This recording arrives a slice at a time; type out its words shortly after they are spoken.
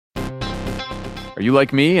Are you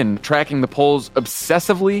like me and tracking the polls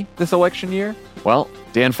obsessively this election year? Well,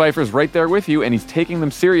 Dan Pfeiffer's right there with you, and he's taking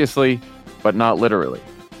them seriously, but not literally.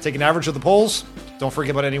 Take an average of the polls. Don't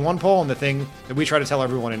forget about any one poll. And the thing that we try to tell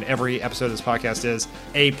everyone in every episode of this podcast is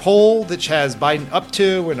a poll that has Biden up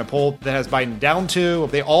to and a poll that has Biden down to,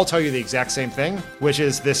 they all tell you the exact same thing, which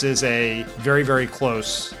is this is a very, very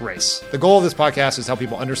close race. The goal of this podcast is to help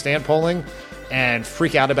people understand polling and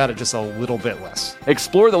freak out about it just a little bit less.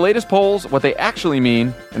 Explore the latest polls, what they actually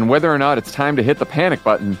mean, and whether or not it's time to hit the panic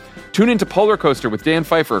button. Tune into Polar Coaster with Dan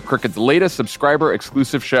Pfeiffer, Crooked's latest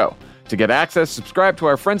subscriber-exclusive show. To get access, subscribe to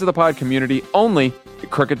our Friends of the Pod community only at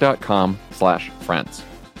crooked.com/friends.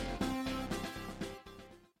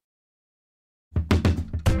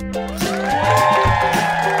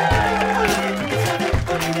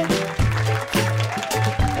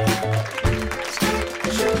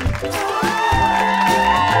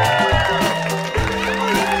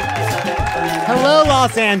 Hello,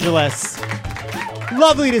 Los Angeles.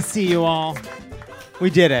 Lovely to see you all. We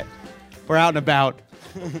did it. We're out and about.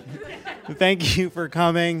 Thank you for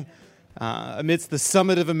coming amidst the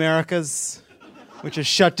Summit of Americas, which has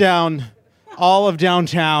shut down all of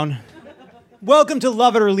downtown. Welcome to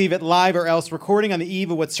Love It or Leave It, live or else, recording on the eve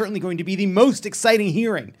of what's certainly going to be the most exciting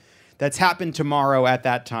hearing that's happened tomorrow at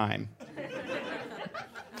that time.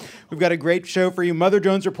 We've got a great show for you. Mother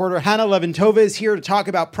Jones reporter Hannah Leventova is here to talk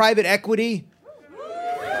about private equity.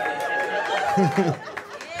 A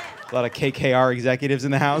lot of KKR executives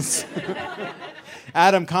in the house.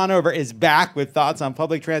 Adam Conover is back with thoughts on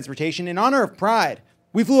public transportation. In honor of Pride,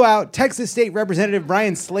 we flew out Texas State Representative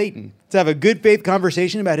Brian Slayton to have a good faith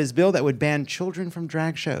conversation about his bill that would ban children from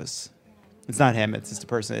drag shows. It's not him, it's just a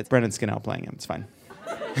person. It's Brendan Skinnell playing him. It's fine.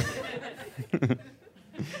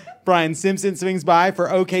 Brian Simpson swings by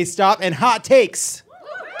for OK Stop and hot takes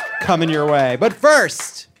coming your way. But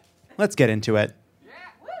first, let's get into it.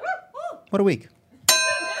 What a week.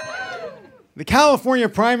 The California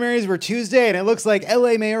primaries were Tuesday, and it looks like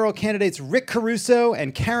LA mayoral candidates Rick Caruso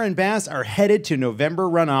and Karen Bass are headed to November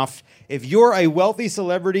runoff. If you're a wealthy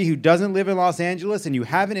celebrity who doesn't live in Los Angeles and you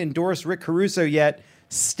haven't endorsed Rick Caruso yet,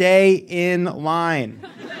 stay in line.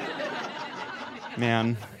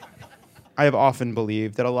 Man, I have often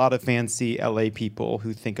believed that a lot of fancy LA people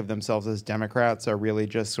who think of themselves as Democrats are really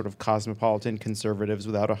just sort of cosmopolitan conservatives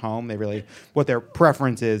without a home. What their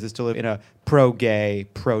preference is to live in a pro-gay,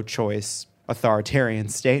 pro-choice, authoritarian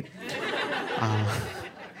state.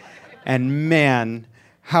 And man,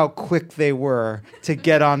 how quick they were to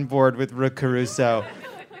get on board with Rick Caruso.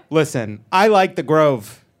 Listen, I like the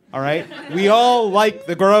Grove, all right? We all like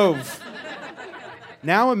the Grove.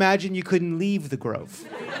 Now imagine you couldn't leave the Grove.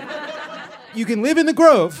 You can live in the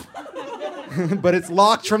Grove, but it's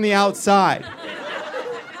locked from the outside.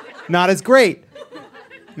 Not as great.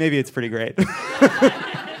 Maybe it's pretty great.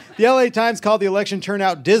 The LA Times called the election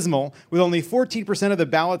turnout dismal, with only 14% of the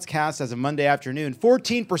ballots cast as of Monday afternoon.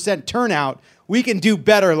 14% turnout. We can do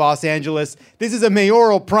better, Los Angeles. This is a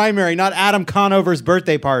mayoral primary, not Adam Conover's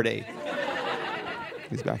birthday party.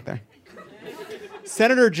 He's back there.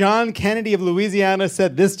 Senator John Kennedy of Louisiana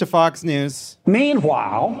said this to Fox News.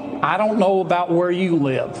 Meanwhile, I don't know about where you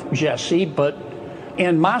live, Jesse, but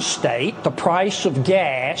in my state, the price of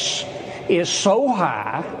gas is so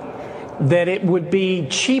high that it would be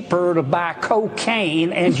cheaper to buy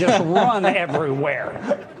cocaine and just run everywhere.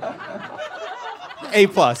 A+.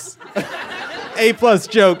 A+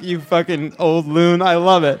 joke, you fucking old loon. I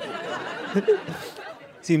love it.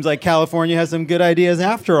 Seems like California has some good ideas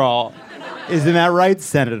after all. Isn't that right,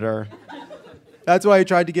 Senator? That's why he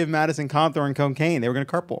tried to give Madison Cawthorn cocaine. They were going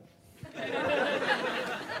to carpool.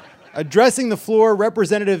 Addressing the floor,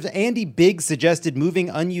 Representative Andy Biggs suggested moving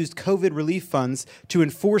unused COVID relief funds to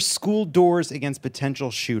enforce school doors against potential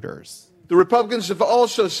shooters. The Republicans have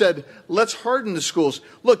also said, let's harden the schools.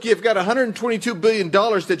 Look, you've got $122 billion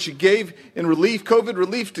that you gave in relief, COVID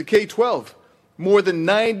relief to K-12. More than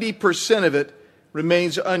 90% of it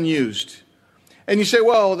remains unused. And you say,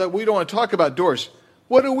 well, that we don't want to talk about doors.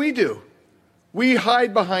 What do? We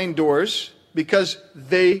hide behind doors because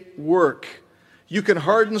they work. You can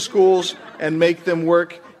harden schools and make them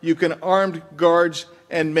work. You can arm guards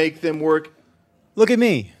and make them work. Look at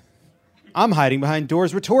me. I'm hiding behind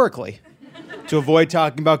doors rhetorically to avoid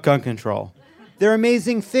talking about gun control. They're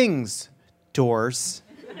amazing things, doors.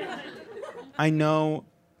 I know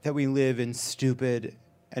that we live in stupid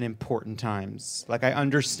and important times. Like, I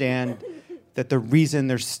understand that the reason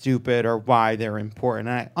they're stupid or why they're important.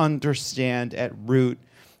 And I understand at root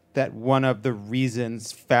that one of the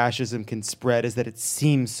reasons fascism can spread is that it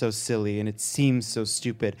seems so silly and it seems so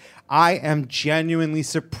stupid. I am genuinely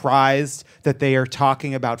surprised that they are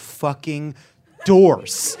talking about fucking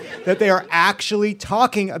doors. That they are actually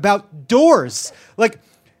talking about doors. Like,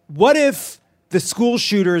 what if the school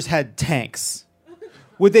shooters had tanks?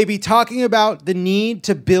 Would they be talking about the need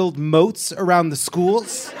to build moats around the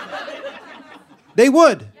schools? They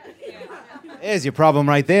would. There's your problem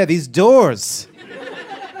right there. These doors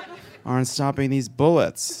aren't stopping these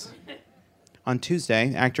bullets. On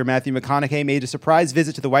Tuesday, actor Matthew McConaughey made a surprise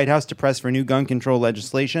visit to the White House to press for new gun control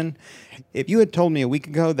legislation. If you had told me a week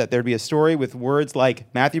ago that there'd be a story with words like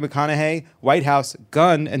Matthew McConaughey, White House,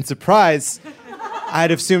 gun, and surprise,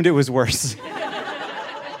 I'd have assumed it was worse.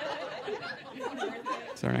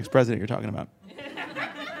 It's our next president you're talking about.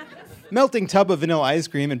 Melting tub of vanilla ice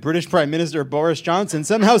cream and British Prime Minister Boris Johnson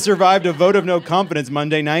somehow survived a vote of no confidence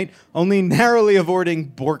Monday night, only narrowly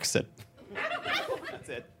avoiding Brexit.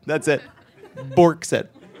 That's it. Brexit.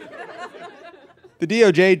 The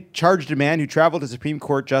DOJ charged a man who traveled to Supreme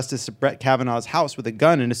Court Justice Brett Kavanaugh's house with a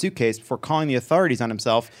gun in a suitcase before calling the authorities on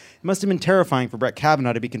himself. It must have been terrifying for Brett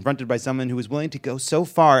Kavanaugh to be confronted by someone who was willing to go so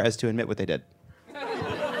far as to admit what they did.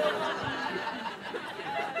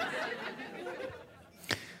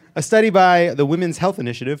 A study by the Women's Health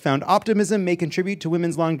Initiative found optimism may contribute to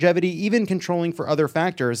women's longevity, even controlling for other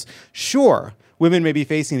factors. Sure, women may be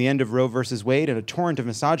facing the end of Roe versus Wade and a torrent of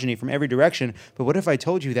misogyny from every direction, but what if I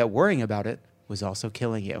told you that worrying about it was also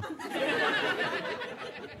killing you?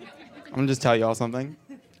 I'm gonna just tell you all something.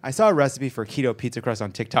 I saw a recipe for keto pizza crust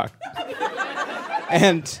on TikTok.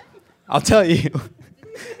 And I'll tell you,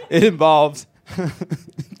 it involved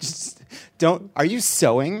are you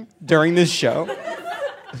sewing during this show?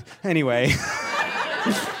 Anyway,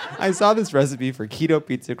 I saw this recipe for keto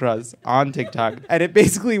pizza crust on TikTok, and it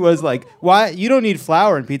basically was like, why you don't need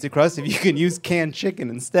flour in pizza crust if you can use canned chicken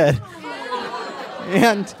instead.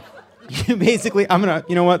 And you basically,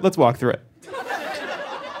 you know what? Let's walk through it.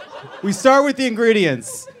 We start with the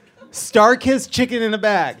ingredients. Star-Kissed chicken in a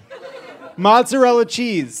bag, mozzarella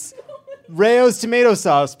cheese, Rayo's tomato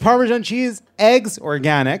sauce, Parmesan cheese, eggs,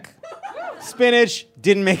 organic, spinach,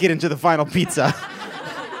 didn't make it into the final pizza.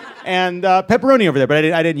 And pepperoni over there, but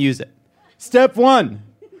I didn't use it. Step 1,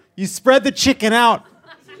 you spread the chicken out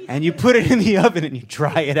and you put it in the oven and you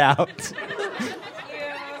dry it out.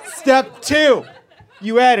 Step 2,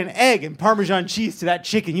 you add an egg and Parmesan cheese to that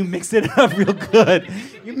chicken. You mix it up real good.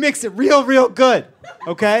 You mix it real good,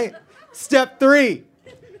 okay? Step 3,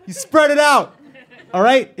 you spread it out, all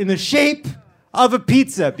right, in the shape of a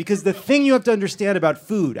pizza, because the thing you have to understand about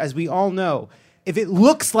food, as we all know, if it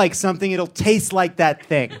looks like something, it'll taste like that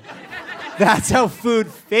thing. That's how food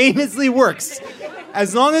famously works.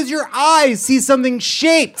 As long as your eyes see something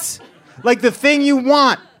shaped like the thing you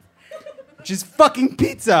want, which is fucking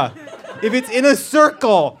pizza, if it's in a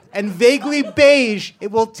circle and vaguely beige, it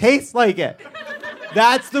will taste like it.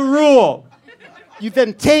 That's the rule. You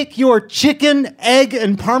then take your chicken, egg,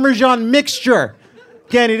 and Parmesan mixture.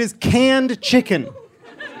 Again, it is canned chicken.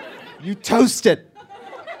 You toast it.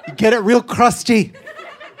 You get it real crusty.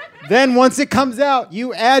 Then once it comes out,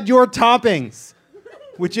 you add your toppings,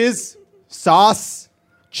 which is sauce,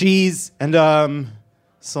 cheese, and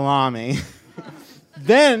salami.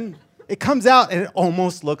 Then it comes out and it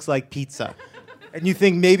almost looks like pizza. And you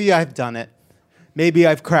think, maybe I've done it. Maybe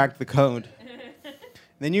I've cracked the code.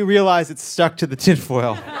 Then you realize it's stuck to the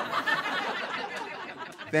tinfoil.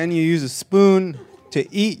 Then you use a spoon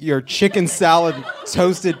to eat your chicken salad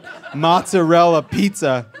toasted mozzarella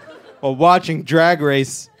pizza while watching Drag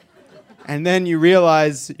Race. And then you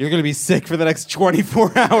realize you're going to be sick for the next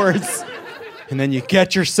 24 hours. And then you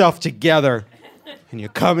get yourself together and you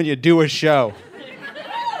come and you do a show.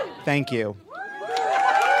 Thank you.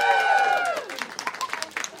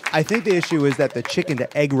 I think the issue is that the chicken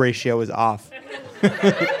to egg ratio is off. I'm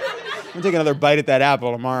going to take another bite at that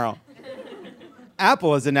apple tomorrow.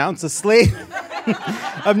 Apple has announced a slate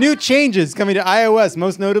of new changes coming to iOS,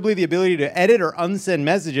 most notably the ability to edit or unsend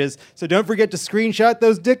messages, so don't forget to screenshot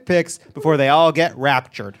those dick pics before they all get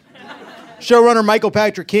raptured. Showrunner Michael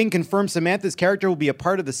Patrick King confirmed Samantha's character will be a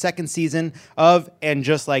part of the second season of And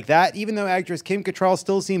Just Like That. Even though actress Kim Cattrall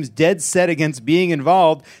still seems dead set against being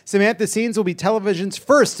involved, Samantha's scenes will be television's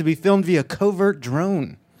first to be filmed via covert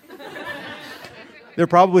drone. They're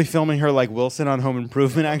probably filming her like Wilson on Home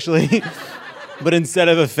Improvement, actually. But instead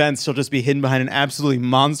of a fence, she'll just be hidden behind an absolutely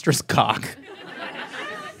monstrous cock.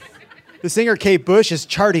 The singer Kate Bush is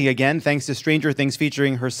charting again thanks to Stranger Things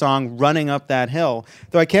featuring her song Running Up That Hill.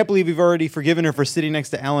 Though I can't believe we've already forgiven her for sitting next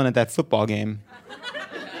to Ellen at that football game.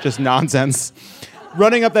 Just nonsense.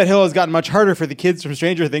 Running Up That Hill has gotten much harder for the kids from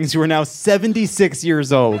Stranger Things who are now 76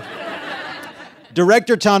 years old.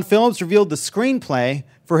 Director Todd Phillips revealed the screenplay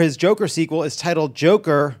for his Joker sequel is titled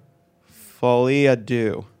Joker Folie à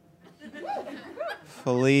Deux.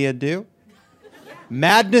 Folie à deux.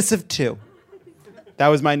 Madness of two. That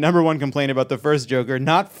was my number one complaint about the first Joker.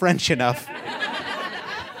 Not French enough.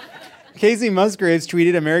 Casey Musgraves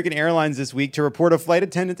tweeted American Airlines this week to report a flight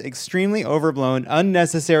attendant's extremely overblown,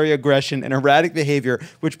 unnecessary aggression and erratic behavior,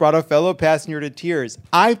 which brought a fellow passenger to tears.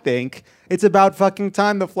 I think it's about fucking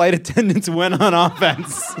time the flight attendants went on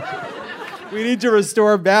offense. We need to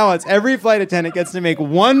restore balance. Every flight attendant gets to make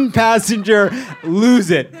one passenger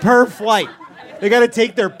lose it per flight. They got to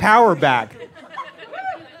take their power back.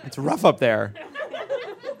 It's rough up there.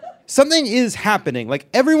 Something is happening. Like,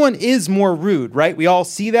 everyone is more rude, right? We all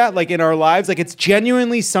see that, like, in our lives. Like, it's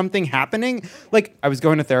genuinely something happening. Like, I was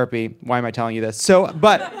going to therapy. Why am I telling you this?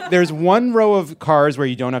 But there's one row of cars where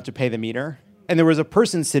you don't have to pay the meter. And there was a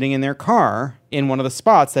person sitting in their car in one of the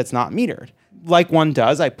spots that's not metered. Like one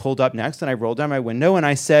does, I pulled up next and I rolled down my window and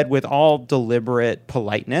I said with all deliberate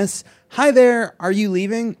politeness, "Hi there, are you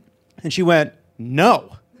leaving?" And she went,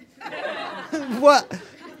 "No." What?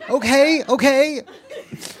 Okay.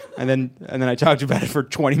 And then I talked about it for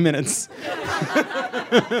 20 minutes.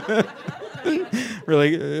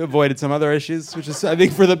 Really avoided some other issues, which is, I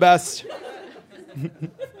think, for the best.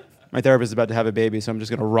 My therapist is about to have a baby, so I'm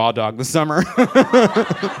just going to raw dog the summer.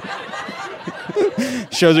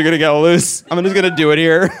 Shows are going to get loose. I'm just going to do it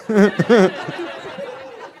here.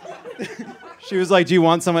 She was like, "Do you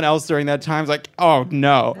want someone else during that time?" I was like, "Oh,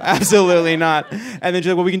 no, absolutely not." And then she's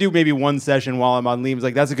like, "Well, we can do maybe one session while I'm on leave." I was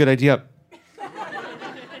like, "That's a good idea."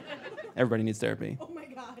 Everybody needs therapy. Oh, my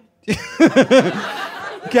God.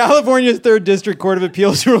 California's 3rd District Court of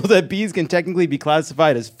Appeals ruled that bees can technically be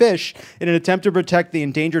classified as fish in an attempt to protect the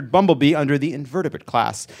endangered bumblebee under the invertebrate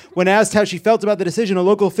class. When asked how she felt about the decision, a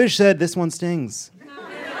local fish said, "This one stings."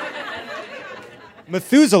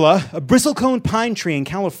 Methuselah, a bristlecone pine tree in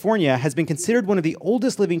California, has been considered one of the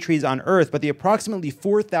oldest living trees on Earth, but the approximately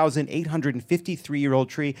 4,853-year-old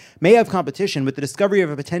tree may have competition with the discovery of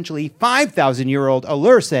a potentially 5,000-year-old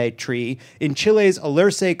Alerce tree in Chile's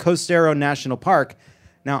Alerce Costero National Park.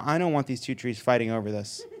 Now, I don't want these two trees fighting over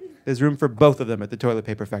this. There's room for both of them at the toilet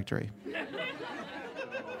paper factory.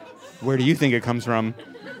 Where do you think it comes from?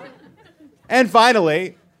 And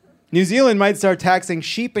finally, New Zealand might start taxing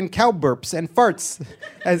sheep and cow burps and farts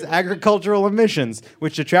as agricultural emissions,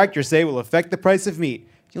 which detractors say will affect the price of meat.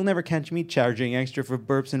 You'll never catch me charging extra for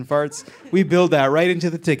burps and farts. We build that right into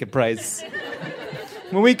the ticket price.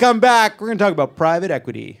 When we come back, we're going to talk about private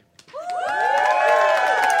equity.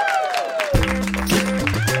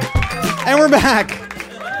 And we're back.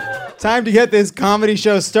 Time to get this comedy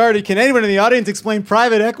show started. Can anyone in the audience explain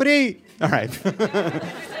private equity? All right.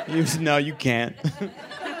 No, you can't.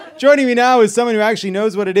 Joining me now is someone who actually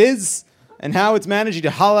knows what it is and how it's managing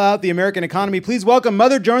to hollow out the American economy. Please welcome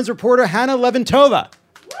Mother Jones reporter Hannah Leventova.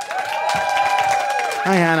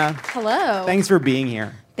 Hi, Hannah. Hello. Thanks for being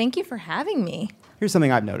here. Thank you for having me. Here's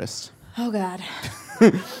something I've noticed. Oh, God.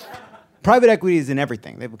 Private equity is in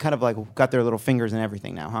everything. They've kind of like got their little fingers in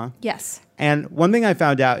everything now, huh? Yes. And one thing I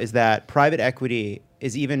found out is that private equity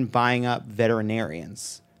is even buying up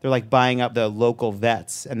veterinarians. They're like buying up the local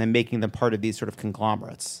vets and then making them part of these sort of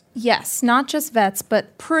conglomerates. Yes, not just vets,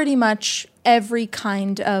 but pretty much every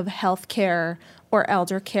kind of healthcare or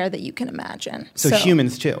elder care that you can imagine. So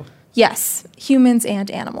humans too. Yes, humans and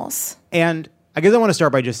animals. And I guess I want to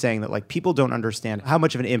start by just saying that like people don't understand how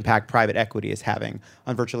much of an impact private equity is having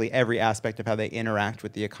on virtually every aspect of how they interact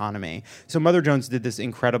with the economy. So Mother Jones did this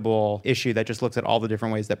incredible issue that just looks at all the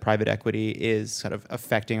different ways that private equity is sort of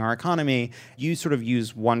affecting our economy. You sort of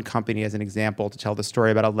use one company as an example to tell the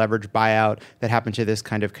story about a leveraged buyout that happened to this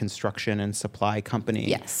kind of construction and supply company.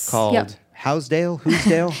 Yes. Called Housdale?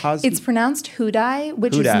 It's pronounced Hudai,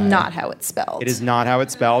 which is not how it's spelled. It is not how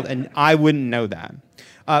it's spelled, and I wouldn't know that.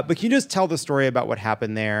 But can you just tell the story about what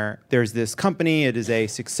happened there? There's this company. It is a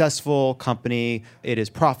successful company. It is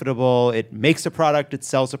profitable. It makes a product. It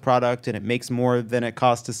sells a product. And it makes more than it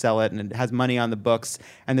costs to sell it. And it has money on the books.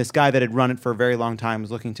 And this guy that had run it for a very long time was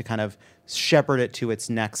looking to kind of shepherd it to its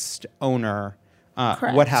next owner.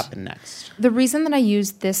 Correct. What happened next? The reason that I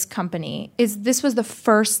used this company is this was the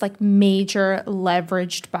first like major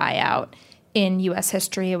leveraged buyout in U.S.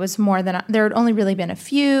 history. It was more than, there had only really been a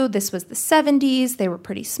few. This was the 70s. They were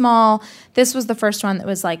pretty small. This was the first one that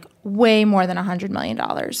was like way more than $100 million.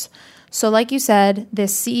 So like you said,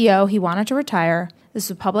 this CEO, he wanted to retire. This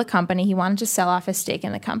was a public company. He wanted to sell off his stake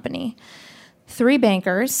in the company. 3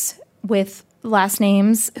 bankers with last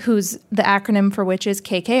names, whose the acronym for which is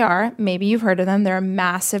KKR. Maybe you've heard of them. They're a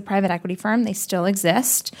massive private equity firm. They still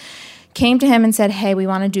exist. Came to him and said, "Hey, we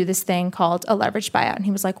want to do this thing called a leveraged buyout." And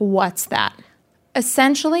he was like, "What's that?"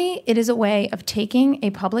 Essentially, it is a way of taking a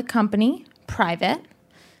public company private,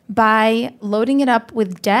 by loading it up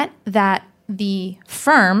with debt that the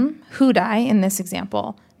firm, Hudai in this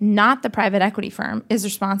example, not the private equity firm, is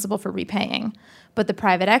responsible for repaying. But the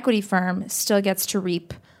private equity firm still gets to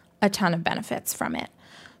reap a ton of benefits from it.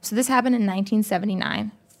 So this happened in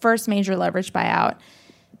 1979, first major leverage buyout.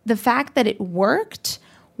 The fact that it worked,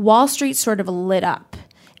 Wall Street sort of lit up.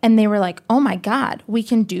 And they were like, oh my God, we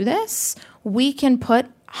can do this? We can put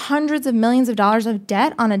hundreds of millions of dollars of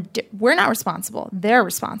debt on we're not responsible. They're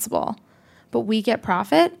responsible. But we get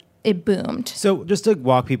profit. It boomed. So just to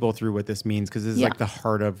walk people through what this means, because this is like the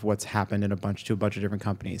heart of what's happened in a bunch of different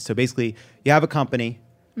companies. So basically, you have a company,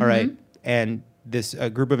 all right, and this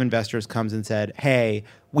group of investors comes and said, hey,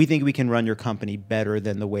 we think we can run your company better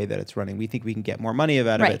than the way that it's running. We think we can get more money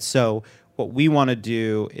out of it. So what we want to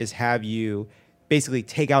do is have you basically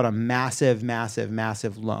take out a massive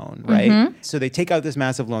loan, right? So they take out this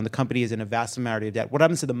massive loan. The company is in a vast amount of debt. What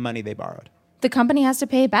happens to the money they borrowed? The company has to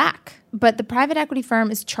pay it back. But the private equity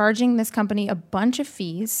firm is charging this company a bunch of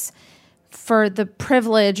fees for the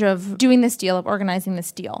privilege of doing this deal, of organizing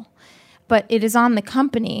this deal. But it is on the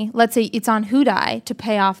company, let's say it's on Hudai, to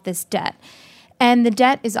pay off this debt. And the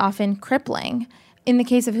debt is often crippling. In the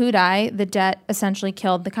case of Hudai, the debt essentially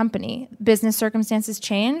killed the company. Business circumstances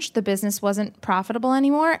changed. The business wasn't profitable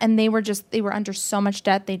anymore, and they were under so much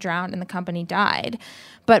debt they drowned and the company died.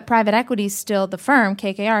 But private equity still, the firm,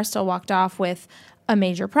 KKR, still walked off with a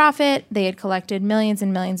major profit. They had collected millions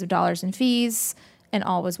and millions of dollars in fees, and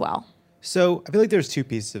all was well. So I feel like there's two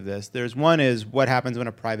pieces of this. There's one is what happens when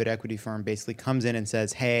a private equity firm basically comes in and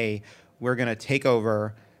says, hey, we're going to take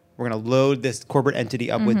over, we're going to load this corporate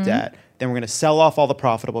entity up with debt, then we're going to sell off all the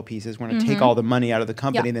profitable pieces, we're going to take all the money out of the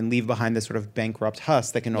company and then leave behind this sort of bankrupt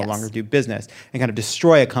husk that can no longer do business and kind of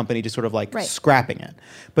destroy a company, just sort of like scrapping it.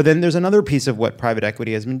 But then there's another piece of what private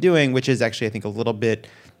equity has been doing, which is actually, I think, a little bit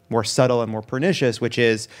more subtle and more pernicious, which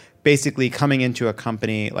is basically coming into a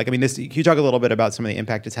company. Like, I mean, can you talk a little bit about some of the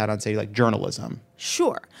impact it's had on, say, like journalism?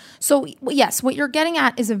 Sure. So yes, what you're getting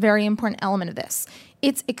at is a very important element of this.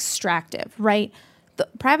 It's extractive, right? The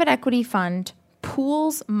private equity fund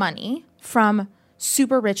pools money from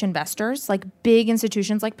super rich investors, like big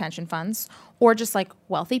institutions like pension funds, or just like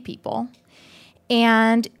wealthy people,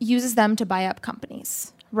 and uses them to buy up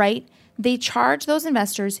companies, right? They charge those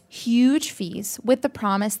investors huge fees with the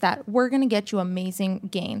promise that we're going to get you amazing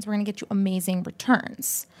gains. We're going to get you amazing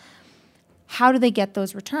returns. How do they get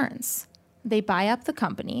those returns? They buy up the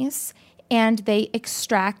companies and they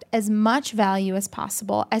extract as much value as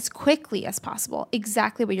possible, as quickly as possible.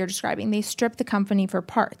 Exactly what you're describing. They strip the company for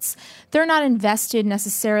parts. They're not invested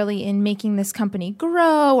necessarily in making this company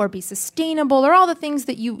grow or be sustainable or all the things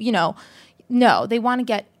that no, they want to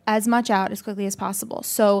get as much out as quickly as possible.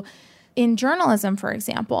 So in journalism, for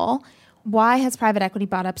example, why has private equity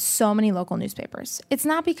bought up so many local newspapers? It's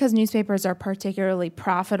not because newspapers are particularly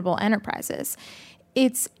profitable enterprises.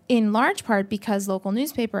 It's in large part because local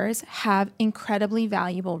newspapers have incredibly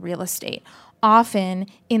valuable real estate, often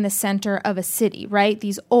in the center of a city, right?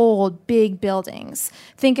 These old, big buildings.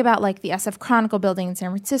 Think about like the SF Chronicle building in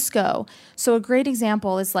San Francisco. So a great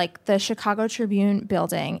example is like the Chicago Tribune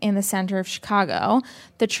building in the center of Chicago.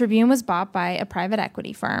 The Tribune was bought by a private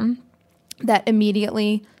equity firm that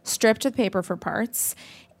immediately stripped the paper for parts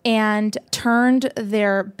and turned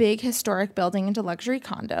their big historic building into luxury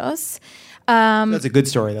condos. That's a good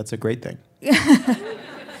story. That's a great thing.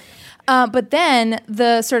 But then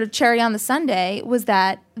the sort of cherry on the sundae was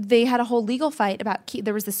that they had a whole legal fight about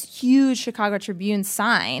there was this huge Chicago Tribune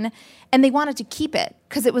sign, and they wanted to keep it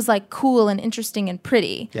because it was like cool and interesting and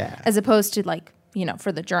pretty, as opposed to like,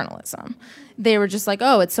 for the journalism. They were just like,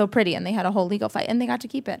 oh, it's so pretty, and they had a whole legal fight, and they got to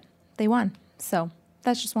keep it. They won. So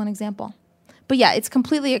that's just one example. But yeah, it's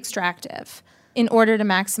completely extractive in order to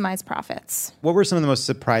maximize profits. What were some of the most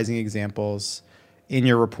surprising examples in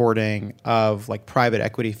your reporting of like private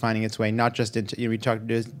equity finding its way, not just into, we talked,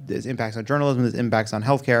 there's impacts on journalism, there's impacts on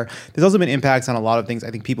healthcare. There's also been impacts on a lot of things I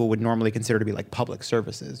think people would normally consider to be like public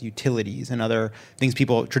services, utilities, and other things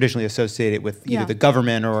people traditionally associate it with either the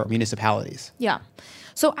government or municipalities. Yeah.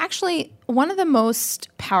 So actually, one of the most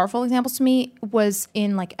powerful examples to me was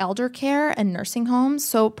in like elder care and nursing homes.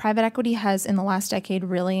 So private equity has in the last decade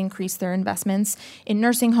really increased their investments in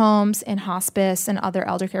nursing homes, in hospice, and other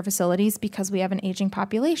elder care facilities because we have an aging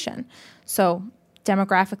population. So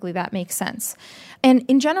demographically, that makes sense. And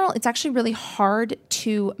in general, it's actually really hard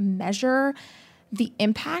to measure the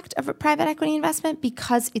impact of a private equity investment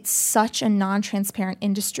because it's such a non-transparent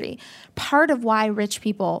industry. Part of why rich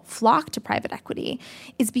people flock to private equity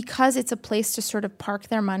is because it's a place to sort of park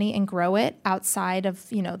their money and grow it outside of,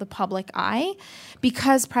 the public eye,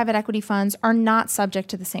 because private equity funds are not subject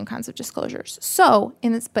to the same kinds of disclosures. So,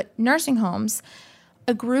 but nursing homes,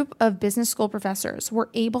 a group of business school professors were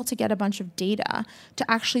able to get a bunch of data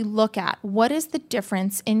to actually look at what is the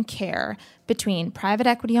difference in care between private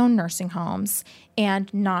equity-owned nursing homes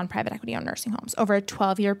and non-private equity-owned nursing homes. Over a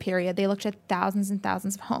 12-year period, they looked at thousands and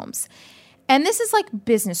thousands of homes. And this is like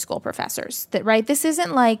business school professors, right? This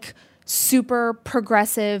isn't like super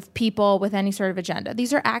progressive people with any sort of agenda.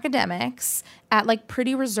 These are academics at like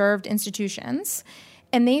pretty reserved institutions.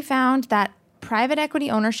 And they found that private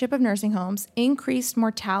equity ownership of nursing homes increased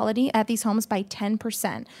mortality at these homes by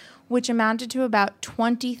 10%, which amounted to about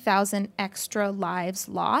 20,000 extra lives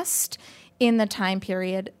lost in the time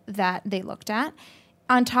period that they looked at.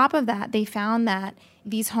 On top of that, they found that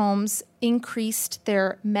these homes increased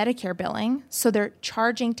their Medicare billing, so they're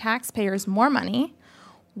charging taxpayers more money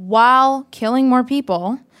while killing more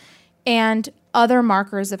people, and other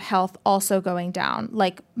markers of health also going down,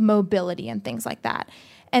 like mobility and things like that.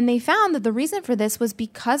 And they found that the reason for this was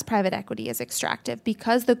because private equity is extractive,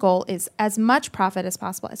 because the goal is as much profit as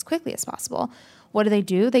possible, as quickly as possible. What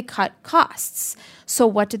do? They cut costs. So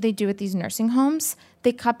what did they do with these nursing homes?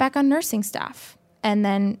 They cut back on nursing staff, and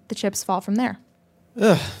then the chips fall from there.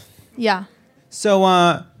 Ugh. Yeah. So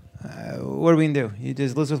what are we going to do?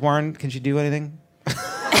 Does Elizabeth Warren, can she do anything?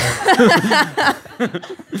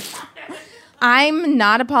 I'm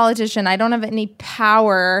not a politician. I don't have any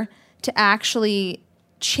power to actually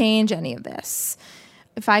change any of this.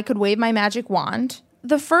 If I could wave my magic wand,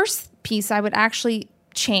 the first piece I would actually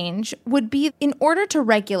change would be, in order to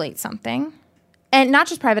regulate something, and not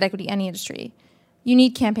just private equity, any industry, you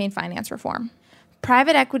need campaign finance reform.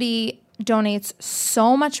 Private equity donates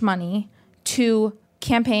so much money to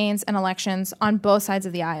campaigns and elections on both sides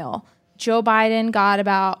of the aisle. Joe Biden got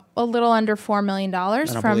about a little under $4 million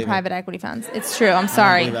from private equity funds. It's true. I'm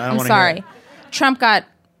sorry. I'm sorry. Trump got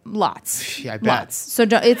lots. Yeah, I bet. Lots. So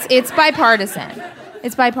it's bipartisan.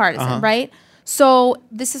 It's bipartisan, right? So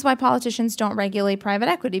this is why politicians don't regulate private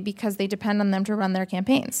equity, because they depend on them to run their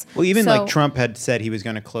campaigns. Well, even like Trump had said he was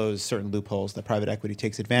going to close certain loopholes that private equity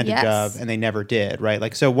takes advantage of, and they never did, right?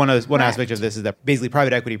 Like, so one aspect of this is that basically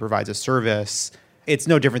private equity provides a service. It's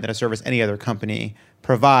no different than a service any other company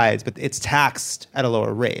provides, but it's taxed at a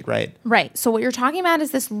lower rate, right? Right. So what you're talking about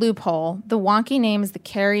is this loophole. The wonky name is the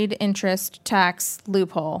carried interest tax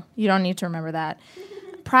loophole. You don't need to remember that.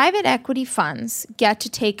 Private equity funds get to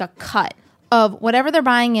take a cut of whatever they're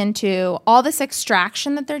buying into, all this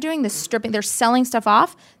extraction that they're doing, this stripping, they're selling stuff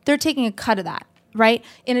off, they're taking a cut of that, right?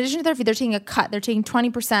 In addition to their fee, they're taking a cut. They're taking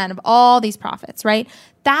 20% of all these profits, right?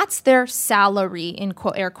 That's their salary, in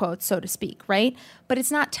air quotes, so to speak, right? But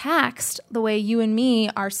it's not taxed the way you and me,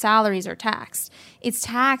 our salaries are taxed. It's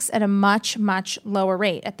taxed at a much, much lower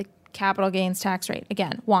rate, at the capital gains tax rate.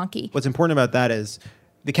 Again, wonky. What's important about that is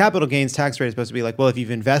the capital gains tax rate is supposed to be like, well, if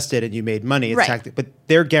you've invested and you made money, it's taxed. But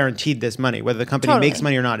they're guaranteed this money, whether the company makes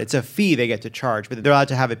money or not. It's a fee they get to charge, but they're allowed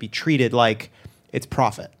to have it be treated like it's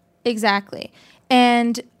profit. Exactly.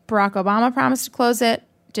 And Barack Obama promised to close it.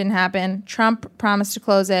 Didn't happen. Trump promised to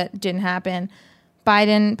close it. Didn't happen.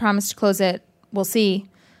 Biden promised to close it. We'll see.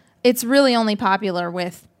 It's really only popular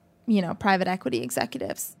with, private equity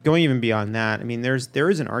executives. Going even beyond that, I mean, there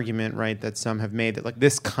is an argument, right, that some have made that like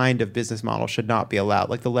this kind of business model should not be allowed.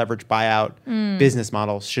 Like the leverage buyout business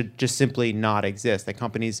model should just simply not exist. That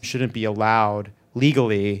companies shouldn't be allowed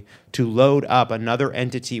legally to load up another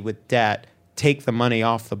entity with debt, take the money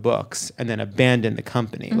off the books, and then abandon the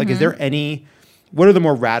company. Mm-hmm. Like, is there what are the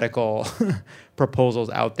more radical proposals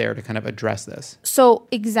out there to kind of address this? So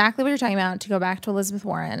exactly what you're talking about, to go back to Elizabeth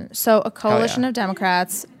Warren. So a coalition of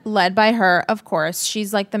Democrats led by her, of course.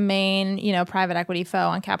 She's like the main, private equity foe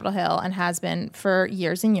on Capitol Hill and has been for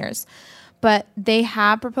years and years. But they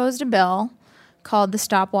have proposed a bill called the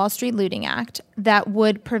Stop Wall Street Looting Act that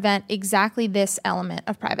would prevent exactly this element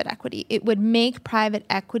of private equity. It would make private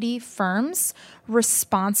equity firms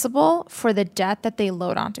responsible for the debt that they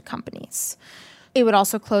load onto companies. It would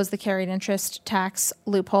also close the carried interest tax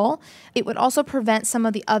loophole. It would also prevent some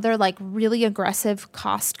of the other really aggressive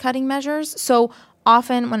cost-cutting measures. So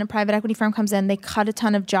often when a private equity firm comes in, they cut a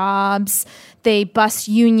ton of jobs, they bust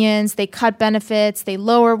unions, they cut benefits, they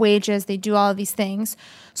lower wages, they do all of these things.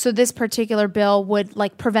 So this particular bill would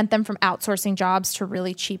prevent them from outsourcing jobs to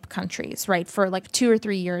really cheap countries, right, for 2 or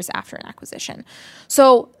 3 years after an acquisition.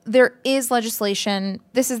 So there is legislation.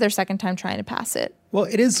 This is their second time trying to pass it. Well,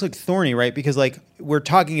 it is like thorny, right? Because like we're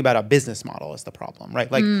talking about a business model is the problem, right?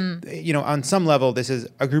 Like, on some level, this is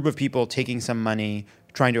a group of people taking some money,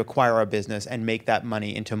 trying to acquire a business and make that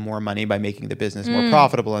money into more money by making the business more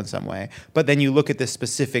profitable in some way. But then you look at this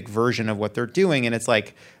specific version of what they're doing, and it's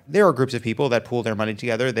like there are groups of people that pool their money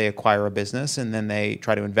together, they acquire a business, and then they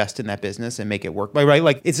try to invest in that business and make it work, right?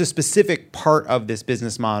 Like it's a specific part of this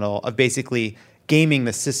business model of basically gaming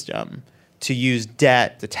the system to use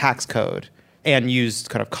debt, the tax code, and use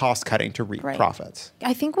kind of cost cutting to reap profits.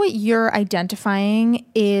 I think what you're identifying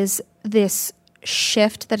is this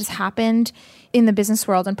shift that has happened in the business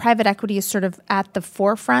world, and private equity is sort of at the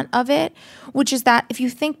forefront of it, which is that if you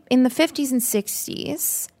think in the 50s and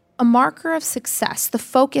 60s, a marker of success, the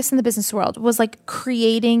focus in the business world was like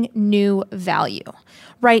creating new value,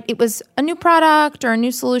 right? It was a new product or a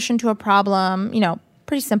new solution to a problem,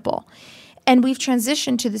 pretty simple. And we've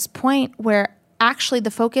transitioned to this point where actually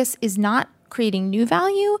the focus is not creating new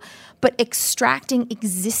value, but extracting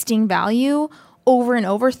existing value over and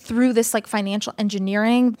over through this like financial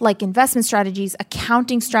engineering, like investment strategies,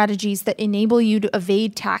 accounting strategies that enable you to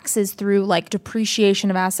evade taxes through like depreciation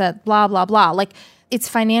of asset, blah, blah, blah. Like it's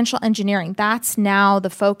financial engineering. That's now the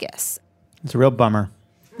focus. It's a real bummer.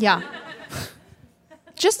 Yeah.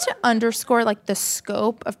 Just to underscore like the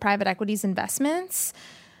scope of private equity's investments,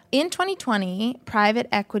 in 2020, private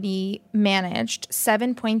equity managed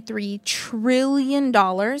 $7.3 trillion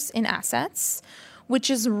in assets, which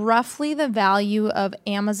is roughly the value of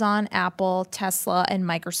Amazon, Apple, Tesla, and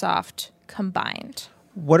Microsoft combined.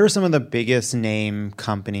 What are some of the biggest name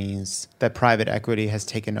companies that private equity has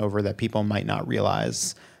taken over that people might not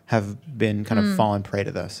realize have been kind of fallen prey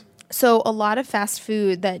to this? So a lot of fast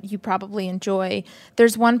food that you probably enjoy.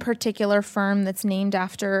 There's one particular firm that's named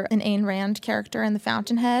after an Ayn Rand character in The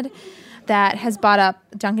Fountainhead that has bought up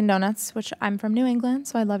Dunkin' Donuts, which I'm from New England,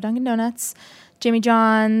 so I love Dunkin' Donuts. Jimmy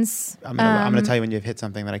John's. I'm gonna tell you when you've hit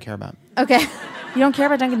something that I care about. Okay. You don't care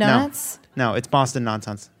about Dunkin' Donuts? No, it's Boston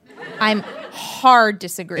nonsense. I'm hard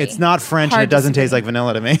disagree. It's not French and it doesn't taste like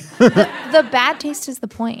vanilla to me. The bad taste is the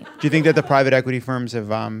point. Do you think that the private equity firms have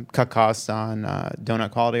cut costs on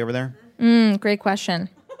donut quality over there? Great question.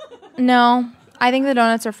 No, I think the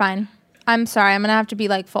donuts are fine. I'm sorry. I'm going to have to be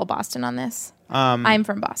like full Boston on this. I'm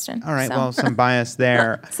from Boston. All right. So. Well, some bias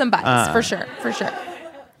there. Some bias, for sure. For sure.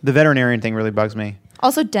 The veterinarian thing really bugs me.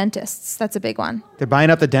 Also dentists. That's a big one. They're buying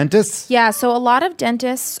up the dentists? Yeah. So a lot of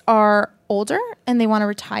dentists are older and they want to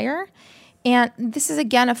retire. And this is,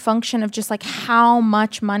 again, a function of just like how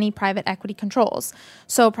much money private equity controls.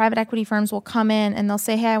 So private equity firms will come in and they'll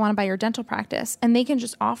say, hey, I want to buy your dental practice. And they can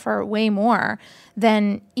just offer way more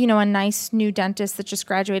than, a nice new dentist that just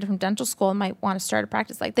graduated from dental school and might want to start a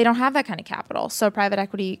practice. Like they don't have that kind of capital. So private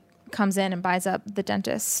equity comes in and buys up the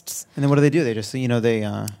dentists. And then what do? They just,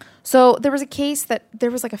 they... So there was a case that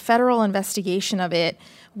there was like a federal investigation of it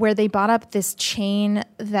where they bought up this chain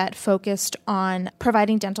that focused on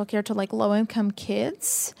providing dental care to like low-income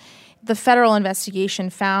kids. The federal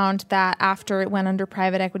investigation found that after it went under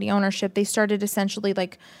private equity ownership, they started essentially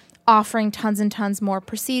like offering tons and tons more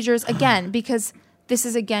procedures. Again, because this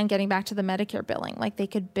is, again, getting back to the Medicare billing. Like they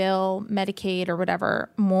could bill Medicaid or whatever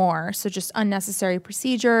more. So just unnecessary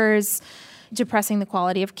procedures, depressing the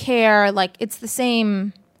quality of care. Like it's the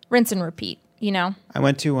same rinse and repeat, I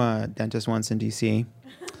went to a dentist once in D.C.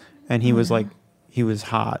 and he was like, he was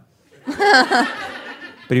hot. But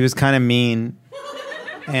he was kind of mean.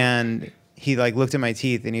 And he like looked at my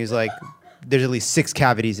teeth and he was like, there's at least 6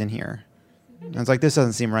 cavities in here. And I was like, this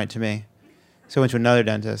doesn't seem right to me. So I went to another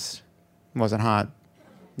dentist. Wasn't hot.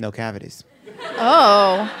 No cavities.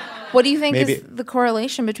 Oh. What do you think is the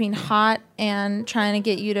correlation between hot and trying to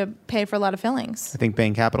get you to pay for a lot of fillings? I think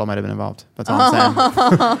Bain Capital might have been involved. That's all I'm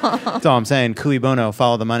saying. That's all I'm saying. Cui bono,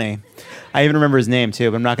 follow the money. I even remember his name, too,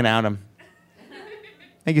 but I'm not going to out him.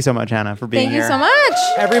 Thank you so much, Hannah, for being here. Thank you so much.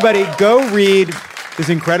 Everybody, go read this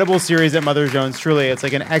incredible series at Mother Jones. Truly, it's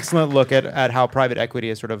like an excellent look at how private equity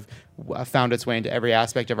has sort of found its way into every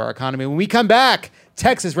aspect of our economy. When we come back,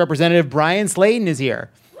 Texas Representative Brian Slayton is here.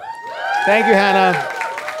 Thank you, Hannah.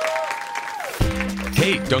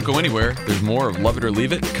 Hey, don't go anywhere. There's more of Love It or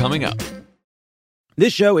Leave It coming up.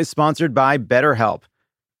 This show is sponsored by BetterHelp.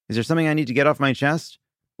 Is there something I need to get off my chest?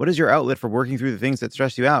 What is your outlet for working through the things that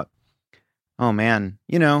stress you out? Oh, man.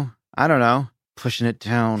 I don't know. Pushing it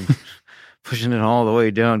down. Pushing it all the way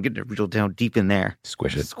down. Getting it real down deep in there.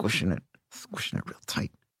 Squish it. Squishing it real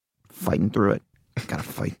tight. Fighting through it. Gotta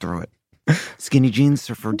fight through it. Skinny jeans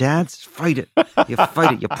are for dads. Fight it. You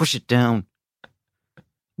fight it. You push it down.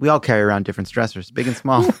 We all carry around different stressors, big and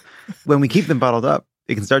small. When we keep them bottled up,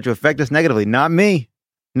 it can start to affect us negatively. Not me.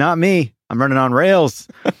 I'm running on rails.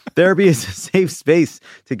 Therapy is a safe space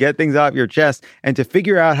to get things off your chest and to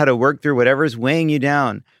figure out how to work through whatever's weighing you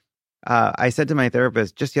down. I said to my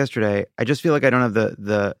therapist just yesterday, I just feel like I don't have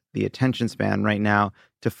the attention span right now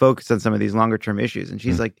to focus on some of these longer term issues. And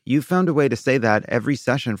she's like, you found a way to say that every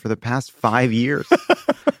session for the past 5 years.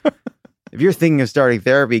 If you're thinking of starting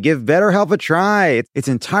therapy, give BetterHelp a try. It's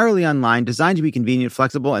entirely online, designed to be convenient,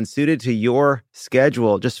 flexible, and suited to your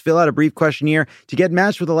schedule. Just fill out a brief questionnaire to get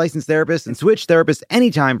matched with a licensed therapist and switch therapists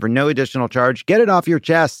anytime for no additional charge. Get it off your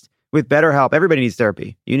chest with BetterHelp. Everybody needs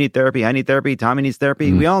therapy. You need therapy. I need therapy. Tommy needs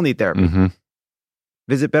therapy. We all need therapy.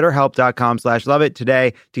 Visit BetterHelp.com/loveit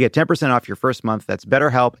today to get 10% off your first month. That's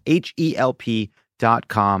BetterHelp,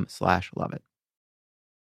 HELP.com/loveit.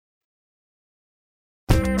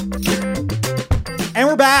 And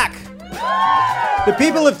we're back. The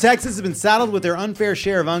people of Texas have been saddled with their unfair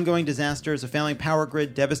share of ongoing disasters, a failing power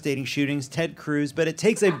grid, devastating shootings, Ted Cruz, but it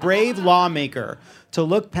takes a brave lawmaker to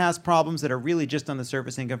look past problems that are really just on the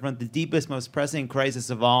surface and confront the deepest, most pressing crisis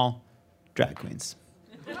of all, drag queens.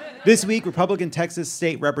 This week, Republican Texas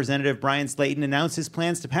State Representative Brian Slayton announced his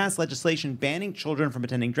plans to pass legislation banning children from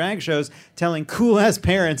attending drag shows, telling cool-ass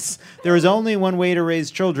parents there is only one way to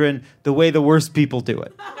raise children, the way the worst people do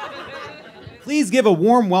it. Please give a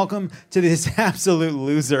warm welcome to this absolute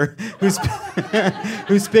loser who's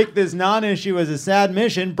picked this non-issue as a sad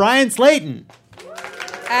mission, Brian Slayton.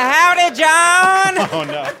 Howdy, John. Oh,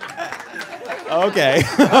 no. Okay.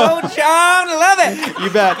 Oh, John, love it. You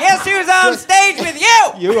bet. Guess who's on stage with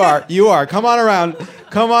you? You are. Come on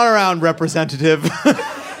around, Representative.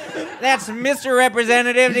 That's Mr.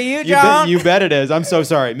 Representative to you, John. You bet it is. I'm so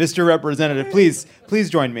sorry. Mr. Representative, please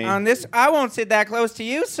join me. On this, I won't sit that close to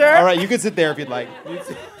you, sir. All right, you can sit there if you'd like.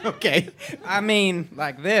 Okay. I mean,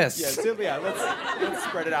 like this. Yeah, let's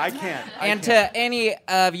spread it out. I can't. To any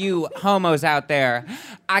of you homos out there,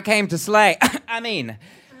 I came to slay.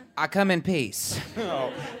 I come in peace.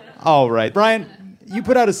 Oh. All right. Brian, you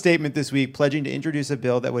put out a statement this week pledging to introduce a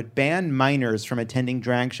bill that would ban minors from attending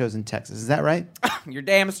drag shows in Texas. Is that right? You're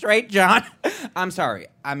damn straight, John. I'm sorry.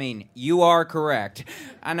 You are correct.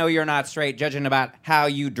 I know you're not straight judging about how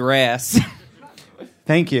you dress.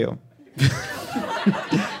 Thank you.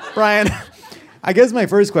 Brian, I guess my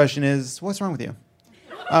first question is, what's wrong with you?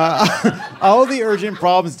 All the urgent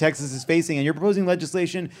problems Texas is facing, and you're proposing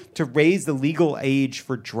legislation to raise the legal age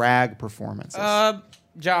for drag performances.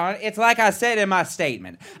 John, it's like I said in my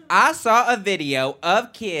statement. I saw a video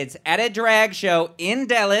of kids at a drag show in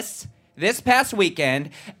Dallas this past weekend,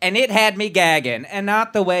 and it had me gagging. And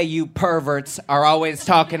not the way you perverts are always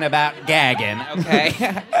talking about gagging,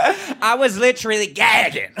 okay? I was literally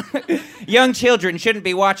gagging. Young children shouldn't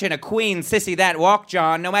be watching a queen sissy that walk,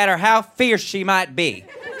 John, no matter how fierce she might be.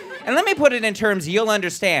 And let me put it in terms you'll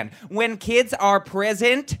understand. When kids are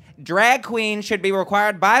present, drag queens should be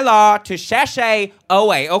required by law to sashay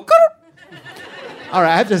away. Okay? All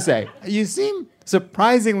right, I have to say, you seem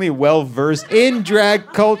surprisingly well-versed in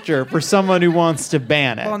drag culture for someone who wants to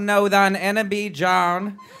ban it. Well, know thine enemy,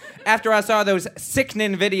 John. After I saw those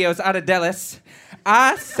sickening videos out of Dallas,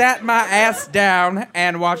 I sat my ass down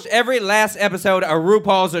and watched every last episode of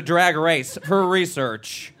RuPaul's Drag Race for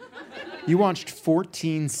research. You watched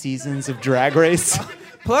 14 seasons of Drag Race?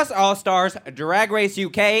 Plus All-Stars, Drag Race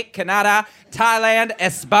UK, Canada, Thailand,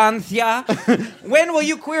 España. When will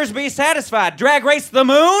you queers be satisfied? Drag Race the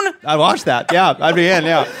Moon? I'd watch that. Yeah, I'd be in,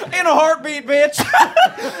 yeah. In a heartbeat, bitch.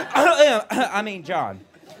 John,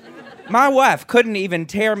 my wife couldn't even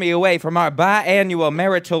tear me away from our biannual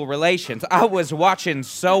marital relations. I was watching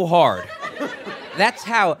so hard. That's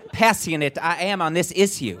how passionate I am on this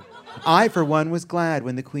issue. I, for one, was glad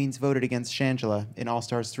when the queens voted against Shangela in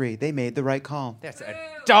All-Stars 3. They made the right call. That's a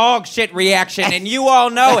dog shit reaction, and you all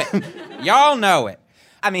know it. Y'all know it.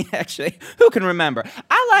 Actually, who can remember?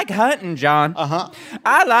 I like hunting, John. Uh-huh.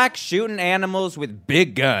 I like shooting animals with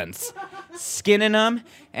big guns, skinning them,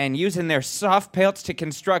 and using their soft pelts to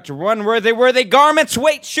construct run-worthy garments.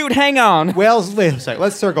 Wait, shoot, hang on. Well, wait a second.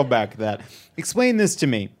 Let's circle back to that. Explain this to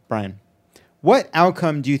me, Brian. What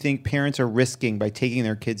outcome do you think parents are risking by taking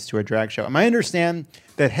their kids to a drag show? I understand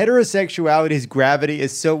that heterosexuality's gravity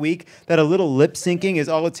is so weak that a little lip syncing is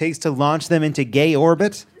all it takes to launch them into gay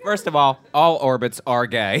orbit? First of all orbits are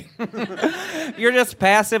gay. You're just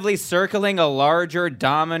passively circling a larger,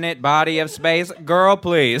 dominant body of space. Girl,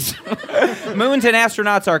 please. Moons and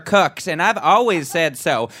astronauts are cucks, and I've always said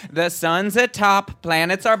so. The sun's at top,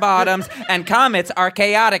 planets are bottoms, and comets are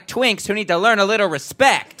chaotic twinks who need to learn a little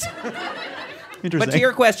respect. But to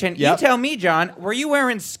your question, You tell me, John, were you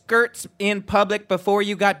wearing skirts in public before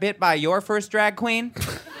you got bit by your first drag queen?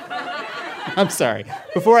 I'm sorry.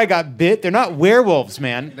 Before I got bit, they're not werewolves,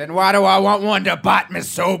 man. Then why do I want one to bite me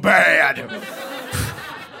so bad?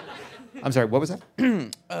 I'm sorry, what was that?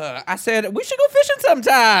 I said, we should go fishing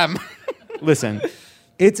sometime. Listen,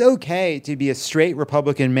 it's okay to be a straight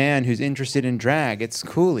Republican man who's interested in drag. It's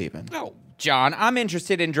cool even. Oh, John, I'm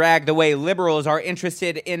interested in drag the way liberals are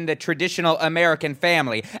interested in the traditional American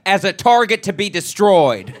family, as a target to be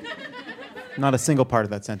destroyed. Not a single part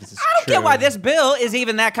of that sentence is true. I don't get why this bill is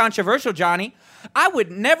even that controversial, Johnny. I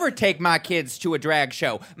would never take my kids to a drag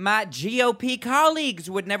show. My GOP colleagues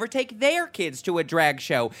would never take their kids to a drag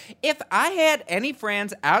show. If I had any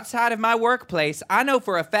friends outside of my workplace, I know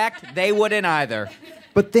for a fact they wouldn't either.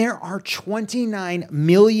 But there are 29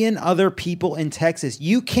 million other people in Texas.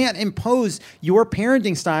 You can't impose your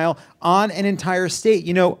parenting style on an entire state.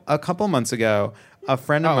 You know, a couple months ago, a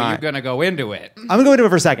friend of mine... you're going to go into it. I'm going to go into it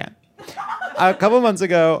for a second. A couple months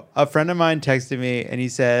ago, a friend of mine texted me and he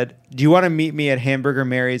said, do you want to meet me at Hamburger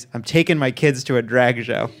Mary's? I'm taking my kids to a drag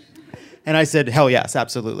show. And I said, hell yes,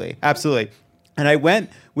 absolutely. Absolutely. And I went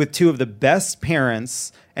with two of the best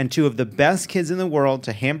parents and two of the best kids in the world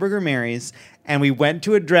to Hamburger Mary's. And we went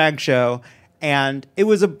to a drag show and it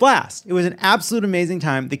was a blast. It was an absolute amazing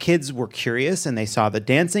time. The kids were curious and they saw the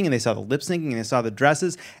dancing and they saw the lip syncing and they saw the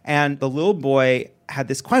dresses. And the little boy had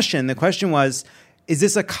this question. The question was, is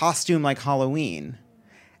this a costume like Halloween?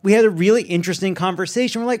 We had a really interesting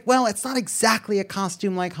conversation. We're like, well, it's not exactly a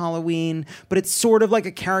costume like Halloween, but it's sort of like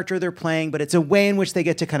a character they're playing, but it's a way in which they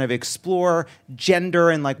get to kind of explore gender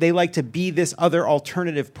and like they like to be this other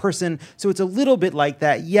alternative person. So it's a little bit like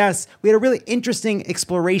that. Yes, we had a really interesting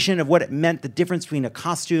exploration of what it meant, the difference between a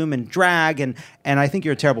costume and drag, and I think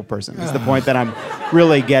you're a terrible person is the point that I'm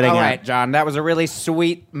really getting at. All right, John, that was a really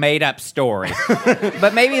sweet, made-up story.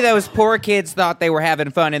 But maybe those poor kids thought they were having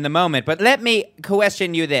fun in the moment. But let me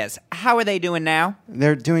question you this. How are they doing now?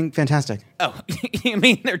 They're doing fantastic. Oh, you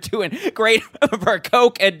mean they're doing great for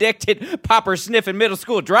coke-addicted, popper-sniffing middle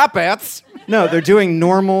school dropouts? No, they're doing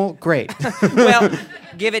normal great. Well,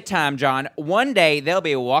 give it time, John. One day they'll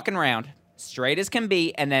be walking around, straight as can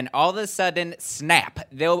be, and then all of a sudden, snap.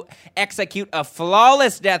 They'll execute a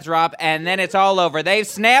flawless death drop, and then it's all over. They've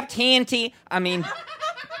snapped TNT. I mean,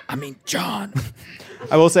 John.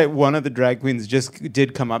 I will say one of the drag queens just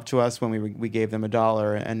did come up to us when we gave them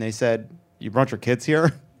 $1, and they said, "You brought your kids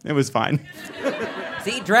here?" It was fine.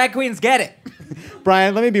 See, drag queens get it.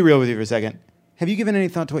 Brian, let me be real with you for a second. Have you given any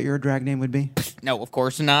thought to what your drag name would be? No, of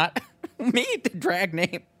course not. Me, the drag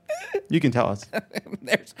name. You can tell us.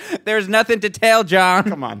 There's nothing to tell, John.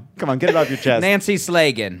 Come on, get it off your chest. Nancy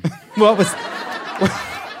Slagan. What was...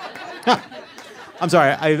 I'm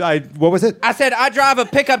sorry, what was it? I said I drive a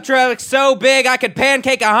pickup truck so big I could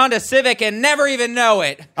pancake a Honda Civic and never even know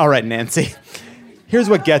it. All right, Nancy. Here's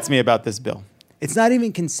what gets me about this bill. It's not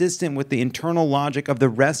even consistent with the internal logic of the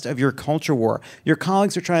rest of your culture war. Your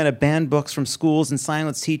colleagues are trying to ban books from schools and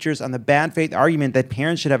silence teachers on the bad faith argument that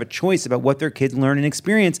parents should have a choice about what their kids learn and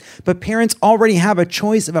experience. But parents already have a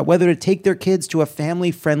choice about whether to take their kids to a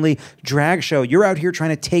family-friendly drag show. You're out here trying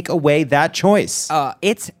to take away that choice.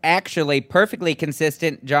 It's actually perfectly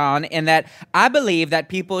consistent, John, in that I believe that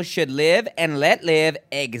people should live and let live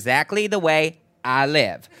exactly the way I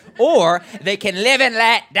live. Or they can live and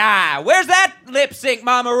let die. Where's that lip sync,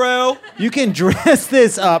 Mama Ru? You can dress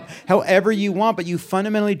this up however you want, but you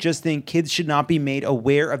fundamentally just think kids should not be made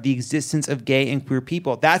aware of the existence of gay and queer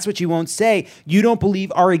people. That's what you won't say. You don't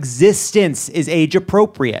believe our existence is age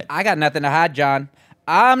appropriate. I got nothing to hide, John.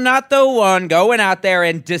 I'm not the one going out there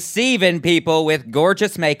and deceiving people with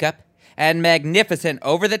gorgeous makeup and magnificent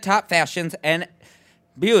over-the-top fashions and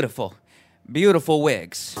beautiful, beautiful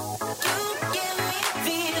wigs.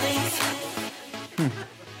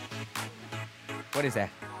 What is that?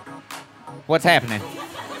 What's happening?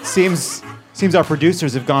 Seems our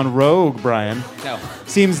producers have gone rogue, Brian. No.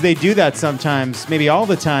 Seems they do that sometimes, maybe all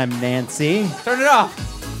the time, Nancy. Turn it off.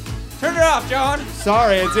 Turn it off, John.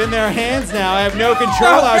 Sorry, it's in their hands now. I have no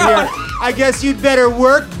control out here. I guess you'd better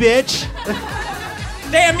work, bitch.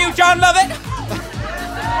 Damn you, John Lovett.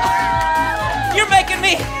 You're making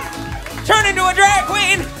me turn into a drag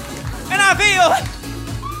queen, and I feel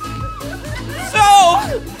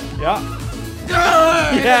so... Yeah.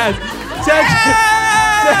 Yes.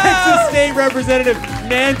 Texas State Representative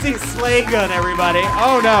Nancy Slagan, everybody.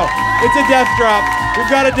 Oh, no. It's a death drop. We've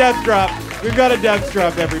got a death drop. We've got a death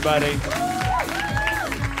drop, everybody.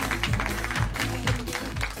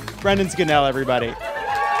 Brendan Scannell, everybody.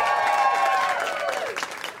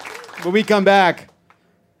 When we come back,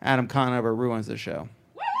 Adam Conover ruins the show.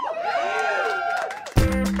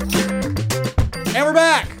 And we're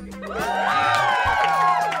back.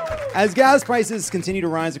 As gas prices continue to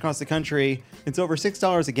rise across the country, it's over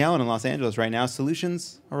 $6 a gallon in Los Angeles right now.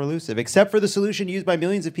 Solutions are elusive, except for the solution used by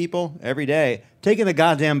millions of people every day, taking the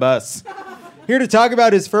goddamn bus. Here to talk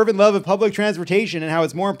about his fervent love of public transportation and how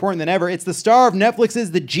it's more important than ever, it's the star of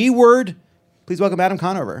Netflix's The G Word. Please welcome Adam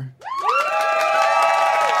Conover.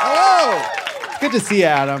 Hello. Good to see you,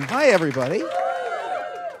 Adam. Hi, everybody.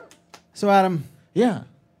 So, Adam, Yeah.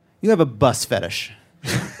 you have a bus fetish.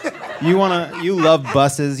 You love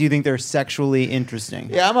buses. You think they're sexually interesting.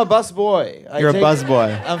 Yeah, I'm a bus boy. You're a bus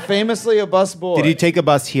boy. I'm famously a bus boy. Did you take a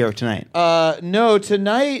bus here tonight? No,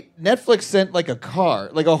 tonight Netflix sent like a car,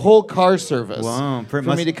 like a whole car service Wow, for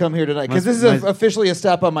me to come here tonight. Because this is officially a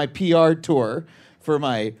stop on my PR tour for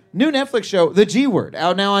my new Netflix show, The G Word,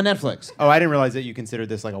 out now on Netflix. Oh, I didn't realize that you considered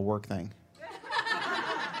this like a work thing.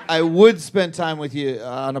 I would spend time with you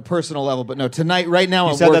on a personal level, but no, tonight, right now,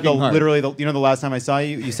 You I'm said that working hard. the last time I saw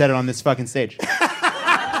you, you said it on this fucking stage.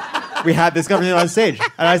 We had this conversation on stage,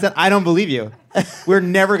 and I said, I don't believe you. We're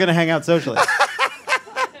never going to hang out socially.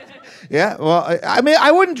 Yeah, well, I mean,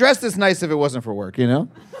 I wouldn't dress this nice if it wasn't for work, you know?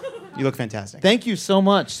 You look fantastic. Thank you so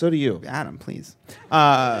much. So do you. Adam, please.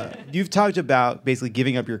 You've talked about basically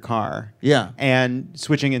giving up your car. Yeah. And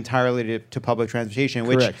switching entirely to public transportation,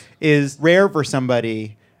 which Correct. is rare for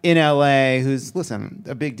somebody in LA who's, listen,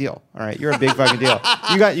 a big deal. All right, you're a big fucking deal.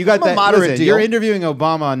 You got I'm that a moderate listen, deal. You're interviewing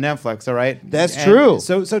Obama on Netflix, all right? That's true.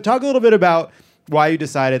 So talk a little bit about why you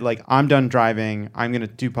decided, like, I'm done driving. I'm going to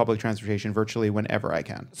do public transportation virtually whenever I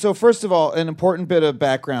can. So first of all, an important bit of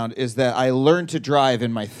background is that I learned to drive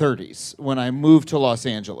in my 30s when I moved to Los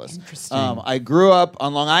Angeles. Interesting. I grew up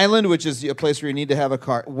on Long Island, which is a place where you need to have a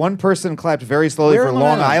car. One person clapped very slowly We're for in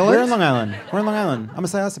Long Island. We're in Long Island. We're in Long Island. I'm a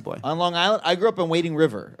Syosset boy. On Long Island, I grew up in Wading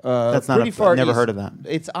River. That's not pretty a- far I've never east. heard of that.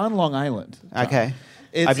 It's on Long Island. Tom. Okay.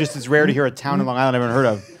 It's It's rare to hear a town in Long Island I've never heard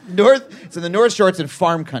of. It's in the North Shore. It's in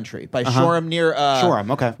farm country by Shoreham near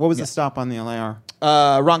Shoreham, okay. What was the stop on the LAR?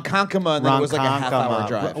 Ronkonkoma, and then it was like a half-hour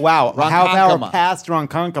drive. Wow, half-hour Ronkonkoma. past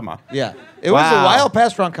Ronkonkoma. Yeah, it was a Wow. while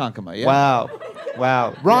past Ronkonkoma. Yeah.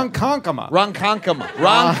 Wow. Ronkonkoma. Ronkonkoma. Ronkonkoma.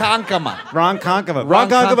 Ronkonkoma. Ronkonkoma.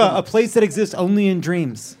 Ronkonkoma, a place that exists only in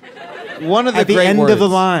dreams. One of the At the great end words. of the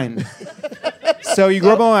line. So you grew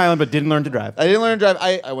up on Long Island but didn't learn to drive. I didn't learn to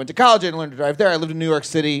drive. I went to college. I didn't learn to drive there. I lived in New York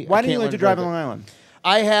City. Why I didn't you can't learn to drive on there. Long Island?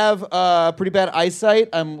 I have pretty bad eyesight.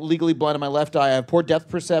 I'm legally blind in my left eye. I have poor depth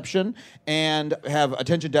perception and have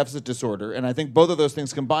attention deficit disorder. And I think both of those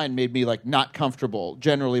things combined made me like not comfortable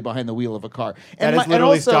generally behind the wheel of a car. That And has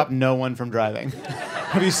literally also, stopped no one from driving.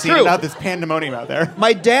 Have you seen True. about this pandemonium out there?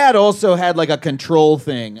 my dad also had like a control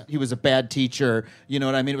thing. He was a bad teacher. You know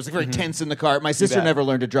what I mean? It was like very tense in the car. My sister bet. never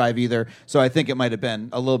learned to drive either, so I think it might have been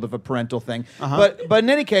a little bit of a parental thing. But in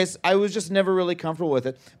any case, I was just never really comfortable with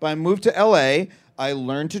it. But I moved to LA. I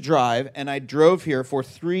learned to drive, and I drove here for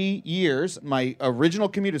 3 years. My original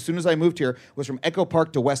commute, as soon as I moved here, was from Echo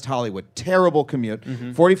Park to West Hollywood. Terrible commute.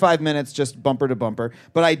 45 minutes, just bumper to bumper.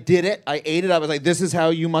 But I did it. I ate it. I was like, this is how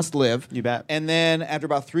you must live. You bet. And then after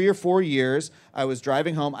about 3 or 4 years, I was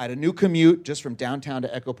driving home. I had a new commute just from downtown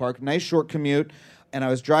to Echo Park. Nice short commute. And I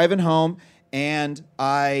was driving home, and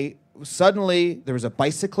suddenly there was a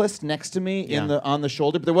bicyclist next to me on the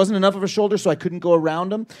shoulder, but there wasn't enough of a shoulder, so I couldn't go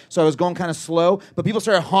around him. So I was going kind of slow, but people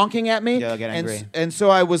started honking at me. Yeah, they'll get angry. And so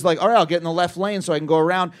I was like, all right, I'll get in the left lane so I can go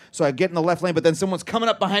around. So I get in the left lane, but then someone's coming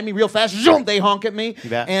up behind me real fast. Zoom, they honk at me. You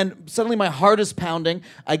bet. And suddenly my heart is pounding.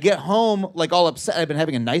 I get home like all upset. I've been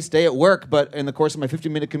having a nice day at work, but in the course of my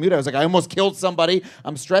 15-minute commute, I was like, I almost killed somebody.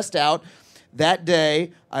 I'm stressed out. That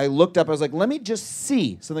day, I looked up. I was like, let me just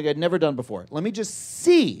see something I'd never done before. Let me just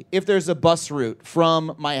see if there's a bus route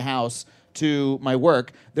from my house to my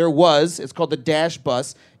work. There was. It's called the Dash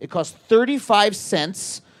Bus. It cost 35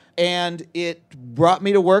 cents. And it brought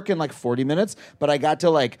me to work in like 40 minutes, but I got to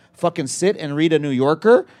like fucking sit and read a New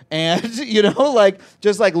Yorker and,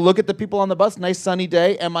 just like look at the people on the bus. Nice sunny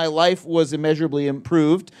day. And my life was immeasurably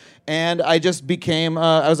improved. And I just became,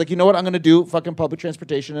 I was like, you know what? I'm going to do fucking public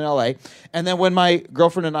transportation in LA. And then when my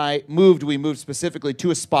girlfriend and I moved, we moved specifically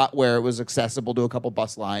to a spot where it was accessible to a couple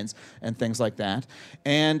bus lines and things like that.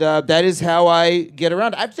 And that is how I get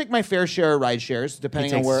around. I have to take my fair share of ride shares,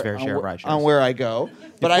 depending on takes where, his fair share of ride shares. on where I go.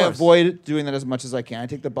 But I course. avoid doing that as much as I can. I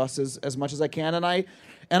take the buses as much as I can, and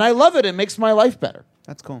I love it. It makes my life better.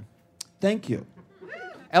 That's cool. Thank you.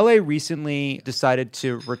 LA recently decided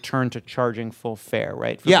to return to charging full fare,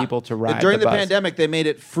 right? For people to ride During the bus. pandemic, they made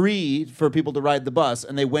it free for people to ride the bus,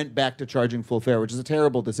 and they went back to charging full fare, which is a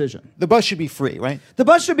terrible decision. The bus should be free, right? The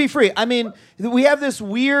bus should be free. I mean, we have this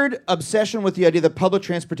weird obsession with the idea that public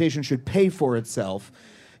transportation should pay for itself.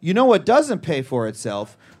 You know what doesn't pay for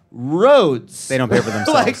itself? roads. They don't pay for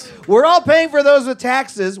themselves. Like, we're all paying for those with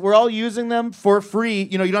taxes. We're all using them for free.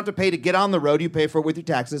 You know, you don't have to pay to get on the road. You pay for it with your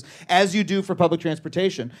taxes, as you do for public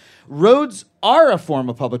transportation. Roads are a form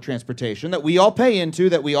of public transportation that we all pay into,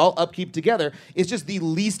 that we all upkeep together. It's just the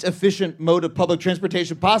least efficient mode of public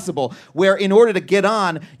transportation possible, where in order to get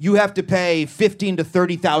on, you have to pay $15,000 to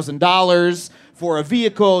 $30,000 for a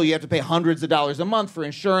vehicle. You have to pay hundreds of dollars a month for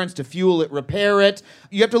insurance, to fuel it, repair it.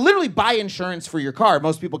 You have to literally buy insurance for your car.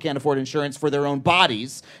 Most people can't afford insurance for their own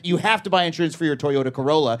bodies. You have to buy insurance for your Toyota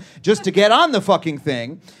Corolla just to get on the fucking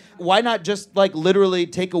thing. Why not just like literally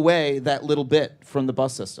take away that little bit from the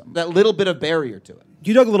bus system, that little bit of barrier to it?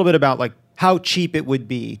 You talk a little bit about like how cheap it would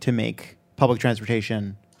be to make public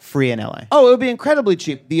transportation free in LA. Oh, it would be incredibly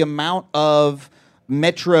cheap. The amount of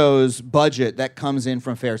Metro's budget that comes in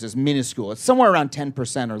from fares is minuscule. It's somewhere around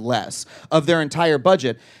 10% or less of their entire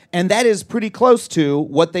budget. And that is pretty close to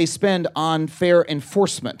what they spend on fare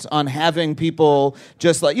enforcement, on having people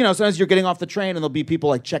just like, you know, sometimes you're getting off the train and there'll be people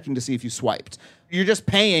like checking to see if you swiped. You're just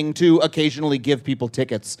paying to occasionally give people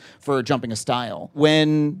tickets for jumping a stile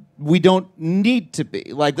when we don't need to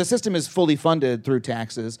be. Like, the system is fully funded through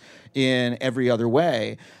taxes in every other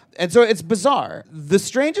way. And so it's bizarre. The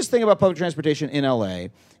strangest thing about public transportation in LA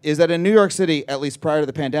is that in New York City, at least prior to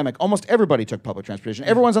the pandemic, almost everybody took public transportation.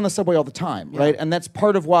 Everyone's on the subway all the time, right? And that's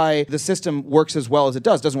part of why the system works as well as it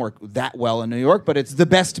does. It doesn't work that well in New York, but it's the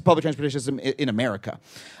best public transportation system in America.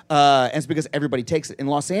 And it's because everybody takes it. In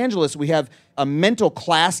Los Angeles, we have a mental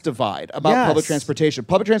class divide about public transportation.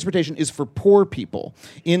 Public transportation is for poor people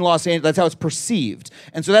in Los Angeles. That's how it's perceived.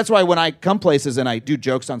 And so that's why when I come places and I do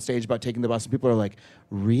jokes on stage about taking the bus, and people are like,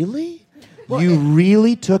 really? You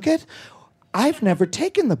really took it? I've never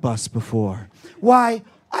taken the bus before. Why,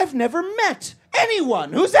 I've never met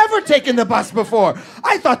anyone who's ever taken the bus before.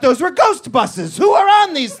 I thought those were ghost buses. Who are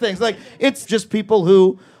on these things? Like, it's just people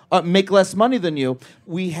who make less money than you.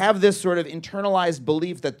 We have this sort of internalized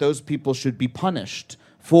belief that those people should be punished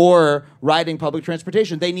for riding public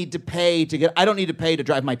transportation. They need to pay to get... I don't need to pay to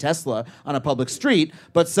drive my Tesla on a public street,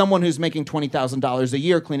 but someone who's making $20,000 a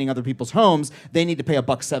year cleaning other people's homes, they need to pay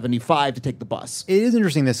 $1.75 to take the bus. It is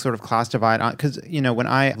interesting, this sort of class divide, because, you know, when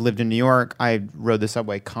I lived in New York, I rode the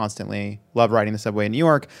subway constantly. Love riding the subway in New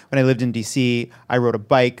York. When I lived in D.C., I rode a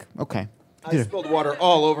bike. Okay. I spilled water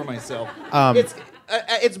all over myself.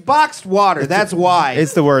 It's boxed water. That's why.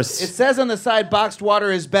 It's the worst. It says on the side, boxed water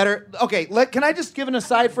is better. Okay, can I just give an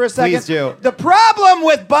aside for a second? Please do. The problem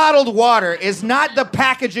with bottled water is not the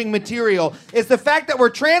packaging material. It's the fact that we're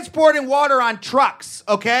transporting water on trucks,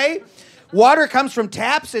 okay? Water comes from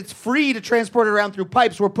taps. It's free to transport it around through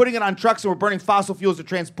pipes. We're putting it on trucks and we're burning fossil fuels to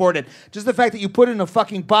transport it. Just the fact that you put it in a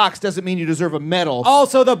fucking box doesn't mean you deserve a medal.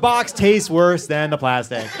 Also, the box tastes worse than the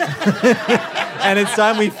plastic. And it's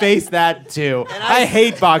time we face that, too. I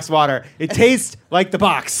hate box water. It tastes like the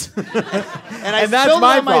box. And that's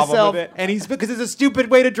my problem with it. And because it's a stupid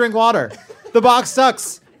way to drink water. The box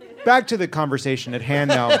sucks. Back to the conversation at hand,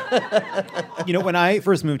 though. You know, when I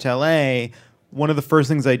first moved to LA, one of the first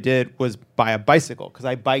things I did was buy a bicycle, because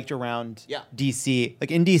I biked around DC. Like,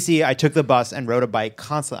 in DC, I took the bus and rode a bike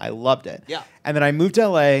constantly. I loved it. Yeah. And then I moved to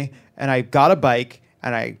LA, and I got a bike,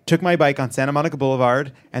 and I took my bike on Santa Monica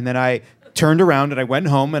Boulevard, and then I turned around and I went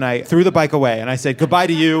home and I threw the bike away and I said, goodbye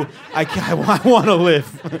to you. I want to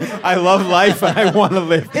live. I love life and I want to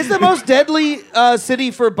live. It's the most deadly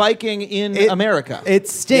city for biking in America. It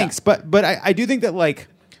stinks. Yeah. But I do think that, like,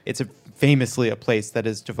 it's famously a place that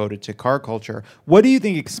is devoted to car culture. What do you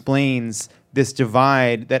think explains this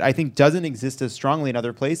divide that I think doesn't exist as strongly in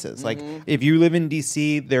other places? Mm-hmm. Like, if you live in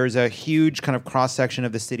DC, there's a huge kind of cross-section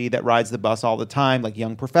of the city that rides the bus all the time, like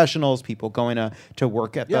young professionals, people going to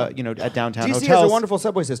work at at downtown DC hotels. has a wonderful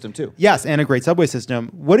subway system, too. Yes, and a great subway system.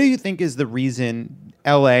 What do you think is the reason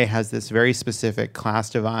LA has this very specific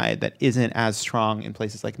class divide that isn't as strong in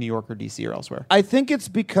places like New York or DC or elsewhere? I think it's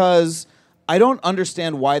because I don't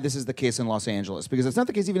understand why this is the case in Los Angeles, because it's not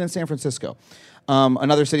the case even in San Francisco.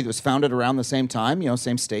 Another city that was founded around the same time,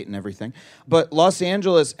 same state and everything. But Los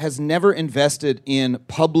Angeles has never invested in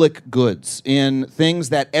public goods, in things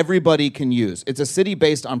that everybody can use. It's a city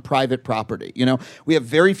based on private property. We have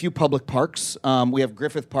very few public parks. We have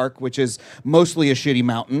Griffith Park, which is mostly a shitty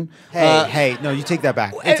mountain. Hey, no, you take that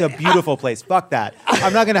back. It's a beautiful place. Fuck that.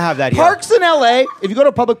 I'm not going to have that here. Parks in LA, if you go to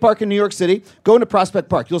a public park in New York City, go into Prospect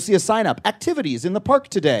Park. You'll see a sign up, activities in the park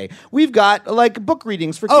today. We've got, like, book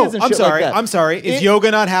readings for kids and shit like that. I'm sorry. Is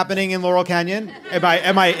yoga not happening in Laurel Canyon?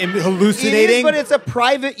 Am I hallucinating? It is, but it's a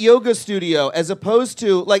private yoga studio as opposed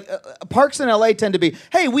to like parks in LA tend to be,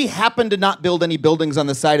 hey, we happen to not build any buildings on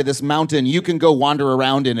the side of this mountain. You can go wander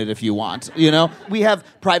around in it if you want. You know, we have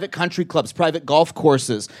private country clubs, private golf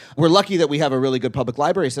courses. We're lucky that we have a really good public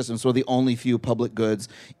library system, so we're the only few public goods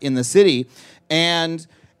in the city. And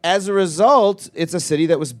as a result, it's a city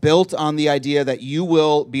that was built on the idea that you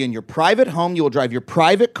will be in your private home, you will drive your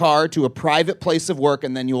private car to a private place of work,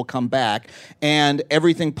 and then you will come back. And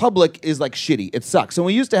everything public is like shitty. It sucks. And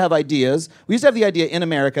we used to have ideas. We used to have the idea in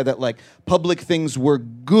America that like public things were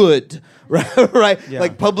good, right? Yeah.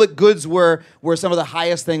 Like public goods were some of the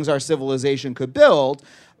highest things our civilization could build.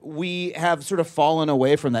 We have sort of fallen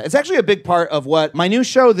away from that. It's actually a big part of what my new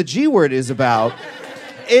show, The G Word, is about.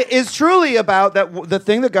 It is truly about that the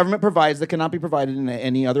thing that government provides that cannot be provided in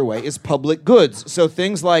any other way is public goods. So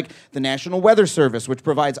things like the National Weather Service, which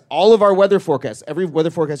provides all of our weather forecasts. Every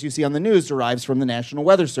weather forecast you see on the news derives from the National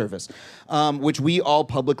Weather Service, which we all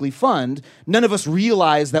publicly fund. None of us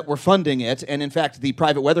realize that we're funding it, and in fact, the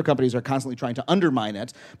private weather companies are constantly trying to undermine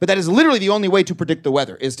it. But that is literally the only way to predict the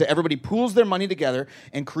weather, is to everybody pools their money together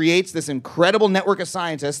and creates this incredible network of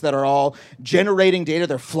scientists that are all generating data.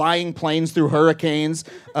 They're flying planes through hurricanes.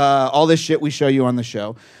 All this shit we show you on the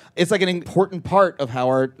show. It's like an important part of how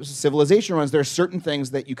our civilization runs. There are certain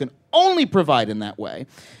things that you can only provide in that way.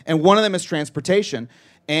 And one of them is transportation.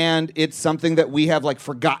 And it's something that we have like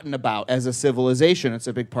forgotten about as a civilization. It's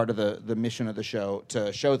a big part of the mission of the show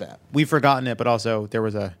to show that. We've forgotten it, but also there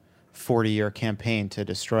was a 40-year campaign to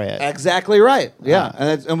destroy it. Exactly right. Yeah.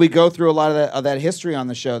 And we go through a lot of that history on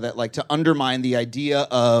the show that like to undermine the idea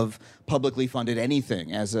of publicly funded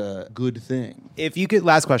anything as a good thing. If you could,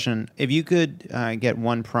 last question, if you could get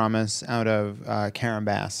one promise out of Karen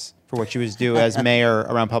Bass for what she was due as mayor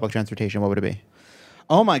around public transportation, what would it be?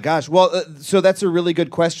 Oh my gosh. Well, so that's a really good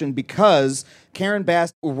question because Karen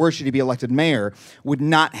Bass, were she to be elected mayor, would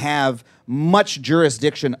not have much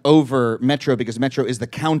jurisdiction over Metro because Metro is the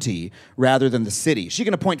county rather than the city. She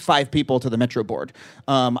can appoint 5 people to the Metro board.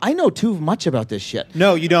 I know too much about this shit.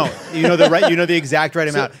 No, you don't. You know the exact right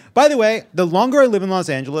amount. By the way, the longer I live in Los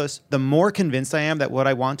Angeles, the more convinced I am that what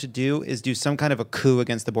I want to do is do some kind of a coup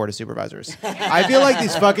against the Board of Supervisors. I feel like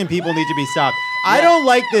these fucking people need to be stopped. I don't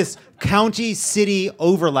like this county-city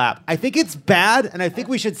overlap. I think it's bad, and I think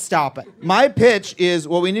we should stop it. My pitch is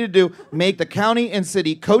what we need to do, make the county and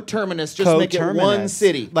city coterminous, just make it one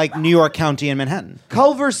city. Like New York County and Manhattan.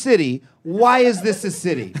 Culver City, why is this a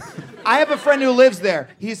city? I have a friend who lives there.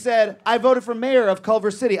 He said, I voted for mayor of Culver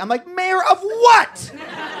City. I'm like, mayor of what?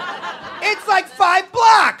 It's like 5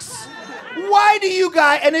 blocks. Why do you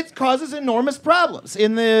guys... And it causes enormous problems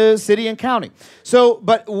in the city and county. So,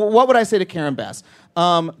 but what would I say to Karen Bass?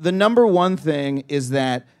 The number one thing is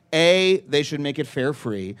that A, they should make it fare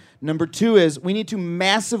free. Number 2 is we need to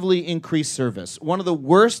massively increase service. One of the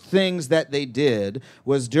worst things that they did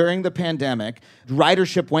was during the pandemic,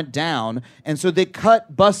 ridership went down, and so they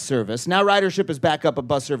cut bus service. Now ridership is back up, but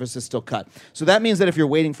bus service is still cut. So that means that if you're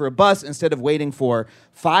waiting for a bus, instead of waiting for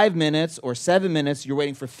 5 minutes or 7 minutes, you're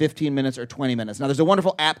waiting for 15 minutes or 20 minutes. Now there's a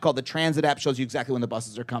wonderful app called the Transit app, shows you exactly when the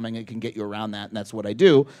buses are coming. It can get you around that, and that's what I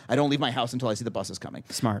do. I don't leave my house until I see the buses coming.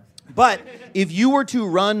 Smart. But if you were to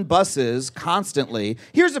run buses constantly,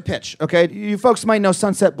 here's a pitch, okay? You folks might know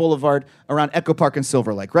Sunset Boulevard around Echo Park and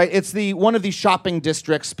Silver Lake, right? It's one of these shopping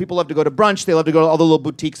districts. People love to go to brunch. They love to go to all the little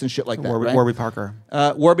boutiques and shit like that, right? Warby Parker.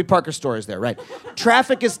 Warby Parker store is there, right?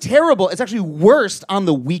 Traffic is terrible. It's actually worst on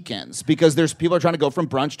the weekends because there's people are trying to go from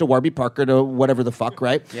brunch to Warby Parker to whatever the fuck,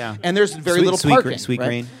 right? Yeah. And there's very little parking.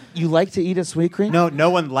 Sweetgreen. You like to eat at Sweetgreen? No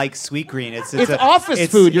one likes Sweetgreen. It's office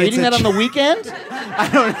food. You're eating that on the weekend? I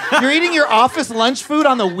don't. You're eating your office lunch food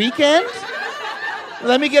on the weekend?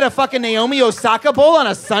 Let me get a fucking Naomi Osaka bowl on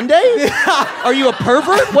a Sunday? Are you a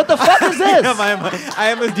pervert? What the fuck is this? I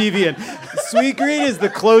am a deviant. Sweetgreen is the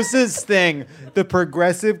closest thing the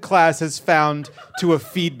progressive class has found to a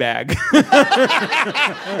feed bag.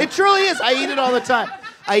 It truly is. I eat it all the time.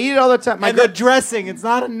 The dressing, it's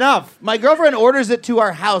not enough. My girlfriend orders it to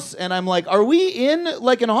our house, and I'm like, are we in,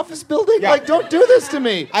 like, an office building? Yeah. Like, don't do this to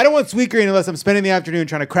me. I don't want Sweetgreen unless I'm spending the afternoon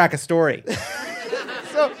trying to crack a story.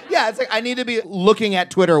 So, yeah, it's like I need to be looking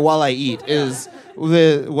at Twitter while I eat is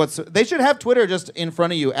They should have Twitter just in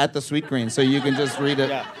front of you at the Sweetgreen so you can just read it.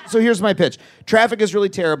 Yeah. So here's my pitch. Traffic is really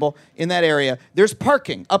terrible in that area. There's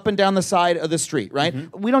parking up and down the side of the street, right?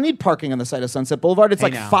 Mm-hmm. We don't need parking on the side of Sunset Boulevard. It's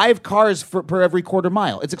 5 cars per every quarter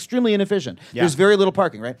mile. It's extremely inefficient. Yeah. There's very little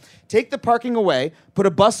parking, right? Take the parking away, put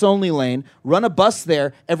a bus-only lane, run a bus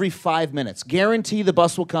there every 5 minutes. Guarantee the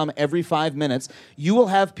bus will come every 5 minutes. You will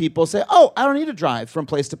have people say, oh, I don't need to drive from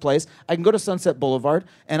place to place. I can go to Sunset Boulevard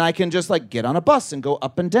and I can just get on a bus and go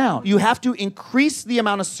up and down. You have to increase the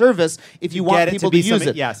amount of service if you want people to use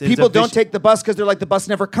it. Yes, people don't take the bus because they're like, the bus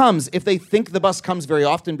never comes. If they think the bus comes very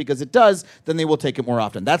often because it does, then they will take it more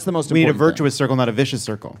often. That's the most important We need a virtuous circle, not a vicious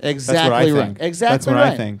circle. Exactly That's what I right. think. Exactly That's what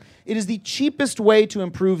right. I think. It is the cheapest way to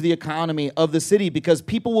improve the economy of the city because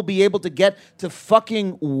people will be able to get to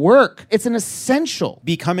fucking work. It's an essential.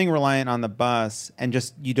 Becoming reliant on the bus and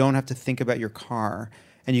just you don't have to think about your car.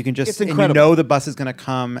 And you can just, It's and you incredible. know the bus is going to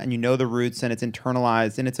come, and you know the routes, and it's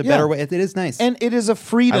internalized, and it's a better way. It is nice. And it is a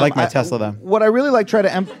freedom. I like my Tesla, though. What I really like try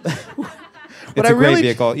to It's a great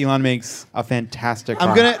vehicle. Elon makes a fantastic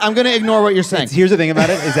car. I'm gonna ignore what you're saying. Here's the thing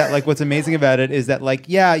about it is that what's amazing about it is that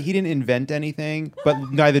he didn't invent anything, but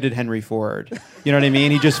neither did Henry Ford. You know what I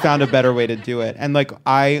mean? He just found a better way to do it. And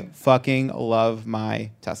I fucking love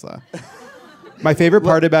my Tesla. My favorite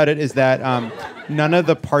part about it is that none of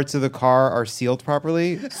the parts of the car are sealed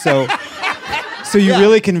properly. So you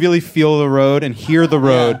really can feel the road and hear the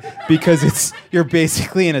road because you're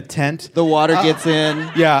basically in a tent. The water gets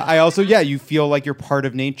in. Yeah, I also, you feel like you're part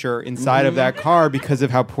of nature inside of that car because of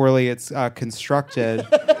how poorly it's constructed.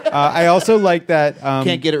 I also like that.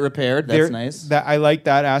 Can't get it repaired. That's nice. That I like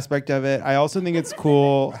that aspect of it. I also think it's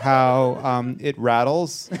cool how it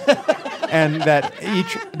rattles. And that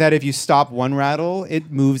if you stop one rattle,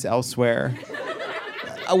 it moves elsewhere.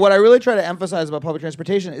 What I really try to emphasize about public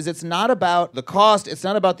transportation is it's not about the cost, it's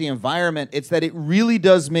not about the environment, it's that it really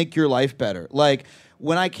does make your life better.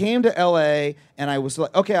 When I came to LA and I was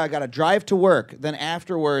like, okay, I got to drive to work. Then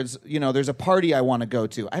afterwards, there's a party I want to go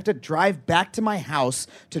to. I have to drive back to my house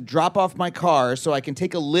to drop off my car so I can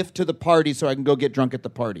take a lift to the party so I can go get drunk at the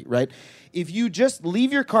party, right? If you just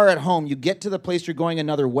leave your car at home, you get to the place you're going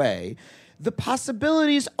another way, the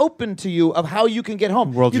possibilities open to you of how you can get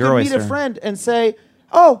home. World's you your can meet oyster. a friend and say,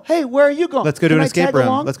 oh, hey, where are you going? Let's go to Can an I escape tag room.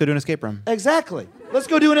 along? Let's go to an escape room. Exactly. Let's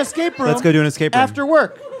go do an escape room. Let's go do an escape room. After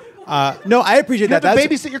work. No, I appreciate You that. have to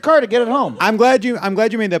babysit your car to get it home. I'm glad you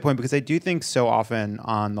made that point because I do think so often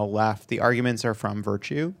on the left the arguments are from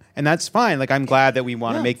virtue, and that's fine. I'm glad that we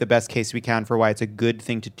want to make the best case we can for why it's a good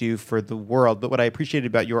thing to do for the world. But what I appreciated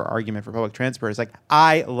about your argument for public transport is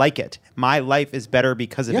I like it. My life is better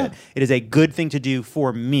because of it. It is a good thing to do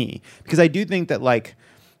for me because I do think that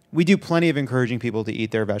we do plenty of encouraging people to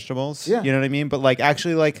eat their vegetables. Yeah. You know what I mean? But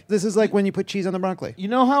actually this is when you put cheese on the broccoli. You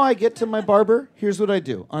know how I get to my barber? Here's what I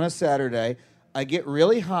do. On a Saturday, I get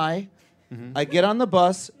really high, I get on the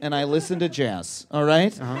bus, and I listen to jazz. All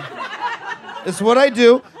right? It's what I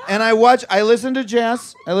do. And I listen to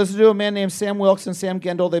jazz. I listen to a man named Sam Wilkes and Sam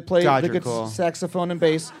Gendel. They play the saxophone and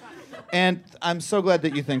bass. And I'm so glad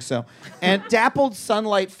that you think so. And dappled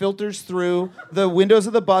sunlight filters through the windows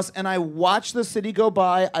of the bus, and I watch the city go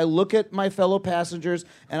by. I look at my fellow passengers,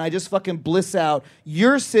 and I just fucking bliss out.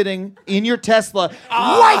 You're sitting in your Tesla,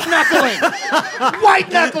 white-knuckling,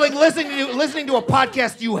 listening to a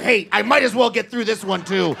podcast you hate. I might as well get through this one,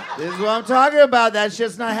 too. This is what I'm talking about. That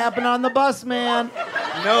shit's not happening on the bus, man.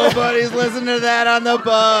 Nobody's listening to that on the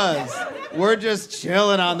bus. We're just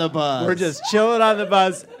chilling on the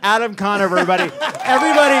bus. Adam Conover, everybody.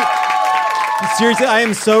 Seriously, I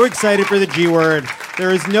am so excited for the G Word.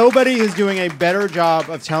 There is nobody who's doing a better job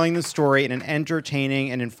of telling the story in an entertaining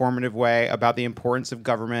and informative way about the importance of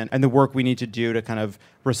government and the work we need to do to kind of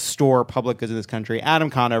restore public goods in this country. Adam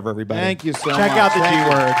Conover, everybody. Thank you so much. Check out the G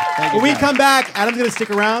Word. When we John. come back, Adam's going to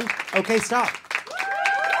stick around. Okay, stop.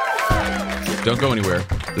 Don't go anywhere.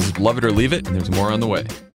 This is Love It or Leave It, and there's more on the way.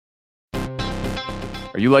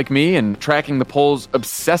 Are you like me and tracking the polls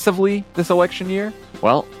obsessively this election year?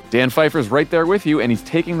 Well, Dan Pfeiffer's right there with you, and he's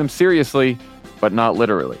taking them seriously, but not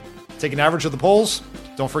literally. Take an average of the polls.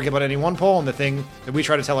 Don't forget about any one poll. And the thing that we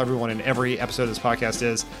try to tell everyone in every episode of this podcast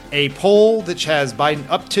is a poll that has Biden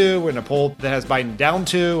up to and a poll that has Biden down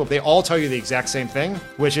to. They all tell you the exact same thing,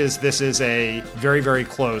 which is this is a very, very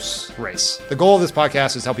close race. The goal of this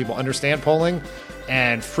podcast is to help people understand polling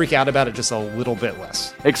and freak out about it just a little bit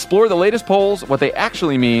less. Explore the latest polls, what they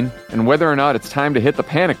actually mean, and whether or not it's time to hit the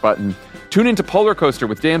panic button. Tune into Polar Coaster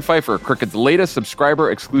with Dan Pfeiffer, Crooked's latest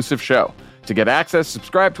subscriber-exclusive show. To get access,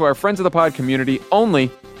 subscribe to our Friends of the Pod community only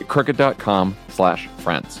at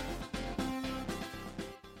crooked.com/friends.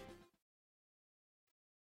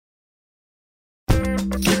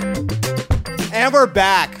 we're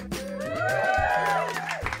back.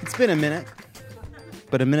 It's been a minute,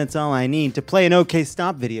 but a minute's all I need to play an OK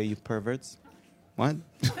Stop video, you perverts. What?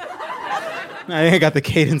 I think I got the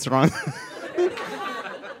cadence wrong.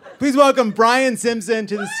 Please welcome Brian Simpson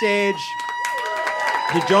to the stage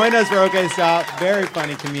to join us for OK Stop. Very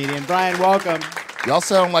funny comedian. Brian, welcome. Y'all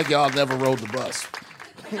sound like y'all never rode the bus.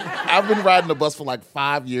 I've been riding the bus for like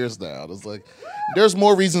 5 years now. It's like, there's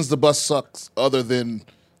more reasons the bus sucks other than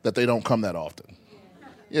that they don't come that often.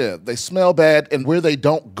 Yeah, they smell bad, and where they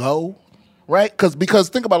don't go, right? Because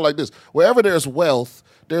think about it like this. Wherever there's wealth,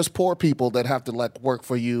 there's poor people that have to like work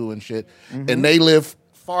for you and shit, and they live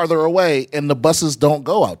farther away, and the buses don't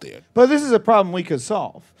go out there. But this is a problem we could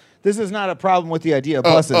solve. This is not a problem with the idea of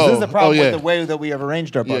buses. This is a problem with the way that we have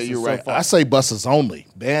arranged our buses you're right. so far. I say buses only.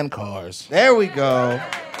 Ban cars. There we go.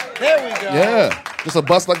 There we go. Yeah. Just a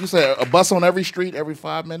bus, like you said, a bus on every street every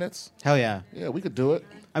 5 minutes. Hell yeah. Yeah, we could do it.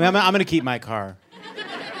 I mean, I'm going to keep my car.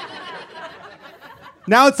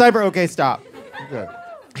 Now it's time for OK Stop. Okay.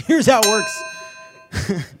 Here's how it works.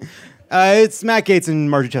 It's Matt Gaetz and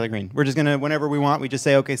Marjorie Taylor Greene. We're just going to, whenever we want, we just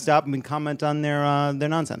say OK Stop and we comment on their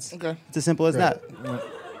nonsense. Okay. It's as simple as that.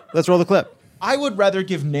 Let's roll the clip. I would rather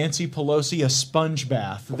give Nancy Pelosi a sponge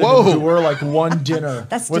bath than Whoa. endure like one dinner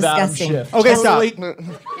That's with disgusting. Adam Schiff. Okay, Totally-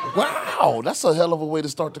 Wow, that's a hell of a way to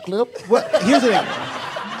start the clip. Well, here's the thing.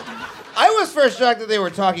 I was first shocked that they were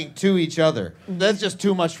talking to each other. That's just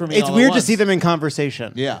too much for me. It's all at weird to once. see them in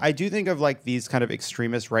conversation. Yeah. I do think of like these kind of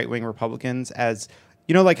extremist right-wing Republicans as,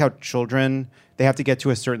 you know, like how children, they have to get to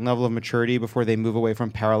a certain level of maturity before they move away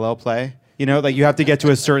from parallel play. You know, like you have to get to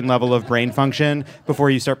a certain level of brain function before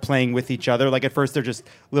you start playing with each other. Like at first they're just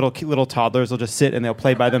little toddlers will just sit and they'll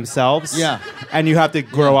play by themselves. Yeah. And you have to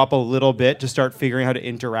grow up a little bit to start figuring how to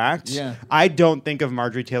interact. Yeah. I don't think of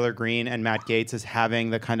Marjorie Taylor Greene and Matt Gaetz as having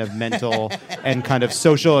the kind of mental and kind of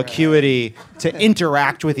social acuity to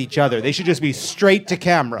interact with each other. They should just be straight to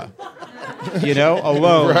camera. You know,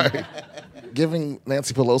 alone. Right. Giving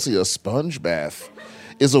Nancy Pelosi a sponge bath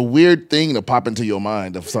is a weird thing to pop into your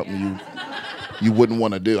mind of something you wouldn't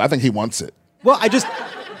want to do. I think he wants it. Well,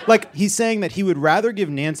 like, he's saying that he would rather give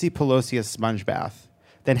Nancy Pelosi a sponge bath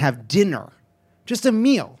than have dinner, just a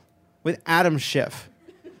meal, with Adam Schiff,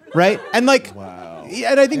 right? And like, wow.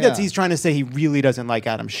 And I think he's trying to say he really doesn't like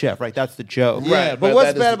Adam Schiff, right? That's the joke. Yeah, Right, but what's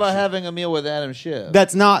that is bad the about truth. having a meal with Adam Schiff?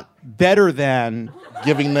 That's not better than,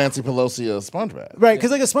 Giving Nancy Pelosi a sponge bath. right?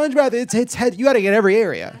 Because like a sponge bath, it's head. You got to get every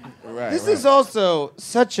area. Right. This is also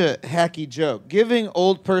such a hacky joke. Giving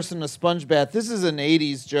old person a sponge bath. This is an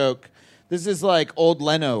 80s joke. This is like old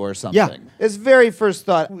Leno or something. Yeah. His very first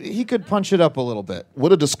thought, he could punch it up a little bit.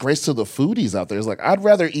 What a disgrace to the foodies out there. It's like, I'd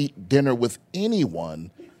rather eat dinner with anyone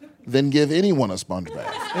than give anyone a sponge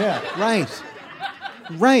bath. Yeah. Right.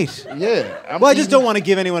 Yeah. Well, I just don't want to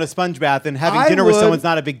give anyone a sponge bath, and having dinner with someone's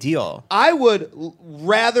not a big deal. I would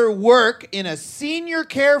rather work in a senior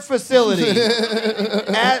care facility.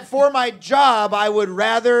 For my job, I would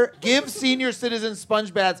rather give senior citizens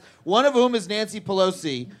sponge baths, one of whom is Nancy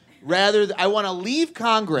Pelosi. I want to leave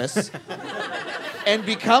Congress and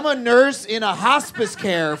become a nurse in a hospice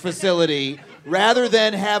care facility rather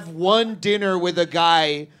than have one dinner with a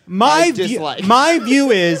guy I dislike. My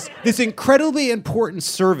view is this incredibly important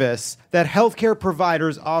service that healthcare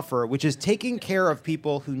providers offer, which is taking care of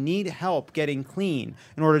people who need help getting clean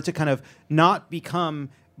in order to kind of not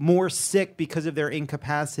become more sick because of their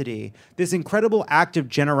incapacity. This incredible act of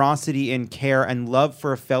generosity and care and love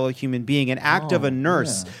for a fellow human being, an act of a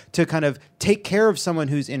nurse to kind of take care of someone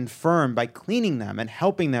who's infirm by cleaning them and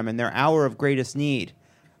helping them in their hour of greatest need.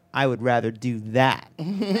 I would rather do that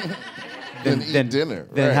than eat dinner.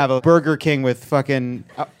 Than right. have a Burger King with fucking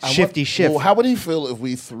Shifty Schiff. Well, how would he feel if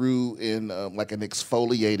we threw in like an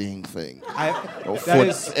exfoliating thing?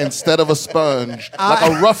 Instead of a sponge,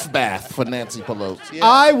 like a rough bath for Nancy Pelosi. Yeah.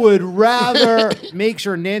 I would rather make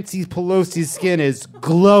sure Nancy Pelosi's skin is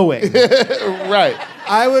glowing. Right.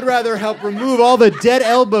 I would rather help remove all the dead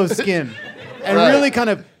elbow skin and really kind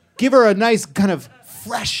of give her a nice kind of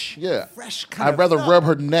fresh kind I'd rather rub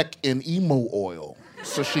her neck in emo oil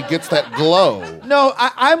so she gets that glow. No,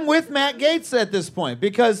 I'm with Matt Gaetz at this point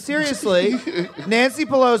because seriously, Nancy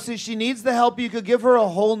Pelosi, she needs the help. You could give her a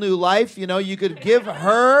whole new life. You know, you could give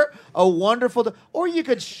her a wonderful, or you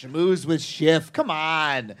could schmooze with Schiff. Come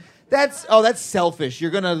on. That's selfish. You're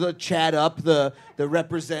gonna chat up the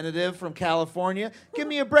representative from California. Give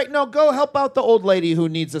me a break. No, go help out the old lady who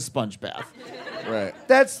needs a sponge bath. Right.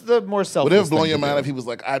 That's the more selfish. Would it have blown thing your to mind do. if he was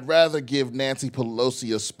like, I'd rather give Nancy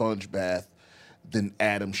Pelosi a sponge bath than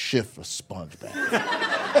Adam Schiff a sponge bath?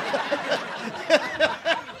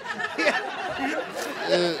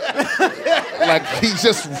 Like he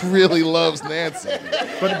just really loves Nancy.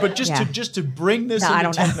 But just to bring this I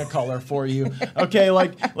into don't know. Technicolor for you, okay?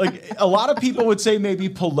 Like a lot of people would say maybe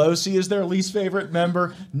Pelosi is their least favorite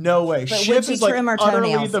member. No way. But Schiff would you is like trim her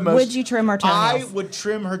utterly toenails? the most. Would you trim her toenails? I would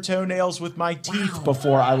trim her toenails with my teeth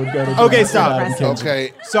before I would go to. Okay, dinner with stop. Adam Kinzer.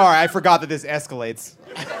 Okay. Sorry, I forgot that this escalates.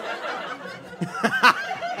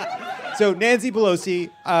 So Nancy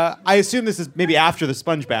Pelosi, I assume this is maybe after the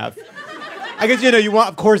sponge bath. I guess you want.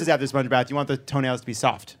 Of course, it's after the sponge bath. You want the toenails to be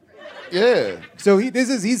soft. Yeah. So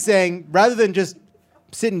he's saying rather than just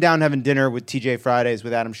sitting down having dinner with TJ Fridays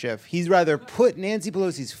with Adam Schiff, he's rather put Nancy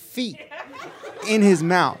Pelosi's feet in his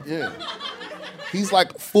mouth. Yeah. He's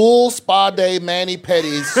like full spa day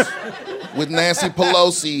mani-pedis with Nancy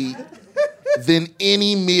Pelosi than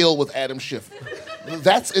any meal with Adam Schiff.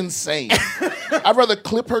 That's insane. I'd rather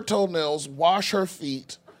clip her toenails, wash her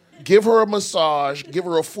feet, give her a massage, give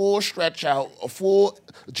her a full stretch out, a full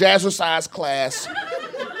jazzercise class,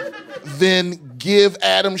 than give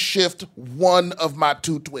Adam Schiff one of my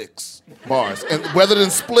 2 Twix bars. And rather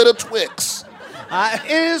than split a Twix.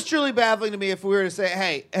 It is truly baffling to me if we were to say,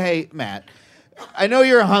 hey, Matt, I know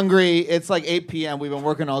you're hungry. It's like 8 p.m. We've been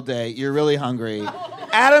working all day. You're really hungry.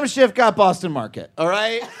 Adam Schiff got Boston Market, all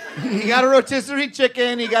right? He got a rotisserie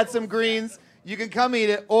chicken. He got some greens. You can come eat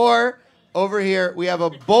it. Or over here, we have a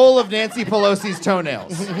bowl of Nancy Pelosi's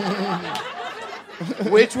toenails.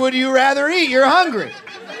 Which would you rather eat? You're hungry.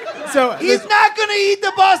 So He's not going to eat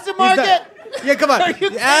the Boston Market. Yeah, come on. Are you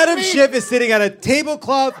kidding Adam me? Schiff is sitting at a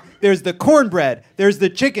tablecloth. There's the cornbread. There's the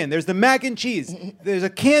chicken. There's the mac and cheese. There's a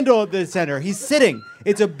candle at the center. He's sitting.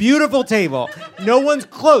 It's a beautiful table. No one's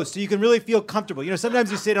close, so you can really feel comfortable. You know,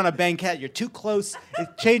 sometimes you sit on a banquet, you're too close,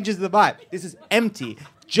 it changes the vibe. This is empty.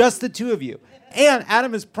 Just the two of you. And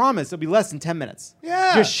Adam has promised it'll be less than 10 minutes.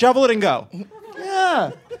 Yeah. Just shovel it and go.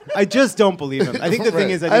 Yeah. I just don't believe him. I think the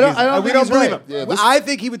thing is, I don't we think don't he's believe right. him. Yeah, this- I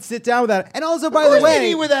think he would sit down with that. And also, by Of the course way,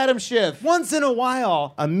 he'd eat with Adam Schiff. once in a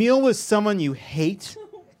while, a meal with someone you hate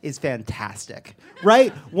is fantastic,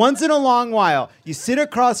 right? Once in a long while, you sit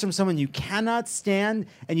across from someone you cannot stand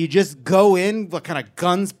and you just go in, kind of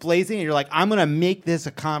guns blazing, and you're like, I'm going to make this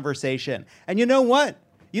a conversation. And you know what?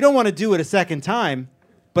 You don't want to do it a second time,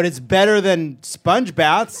 but it's better than sponge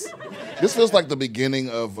baths. This feels like the beginning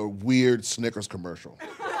of a weird Snickers commercial.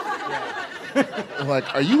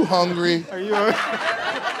 Like, are you hungry? Are you?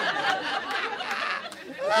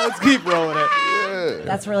 Let's keep rolling it.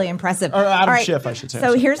 That's really impressive. Or Adam All right, Schiff, I should say.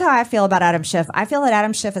 So here's how I feel about Adam Schiff. I feel that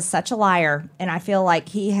Adam Schiff is such a liar, and I feel like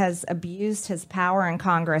he has abused his power in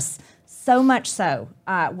Congress so much so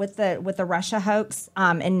with the Russia hoax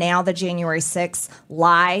and now the January 6th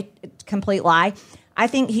lie, complete lie. I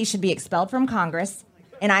think he should be expelled from Congress.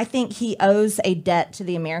 And I think he owes a debt to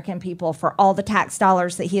the American people for all the tax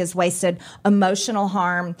dollars that he has wasted, emotional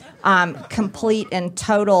harm, complete and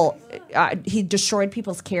total. He destroyed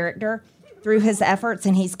people's character through his efforts,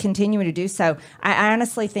 and he's continuing to do so. I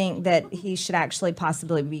honestly think that he should actually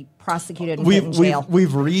possibly be prosecuted and put in jail.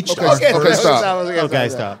 We've reached Okay, our okay, first. stop. Okay,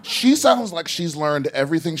 stop. She sounds like she's learned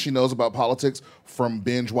everything she knows about politics from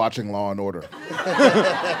binge watching Law and Order.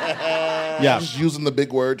 Yeah. She's using the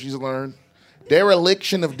big word she's learned.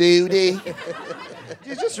 Dereliction of duty.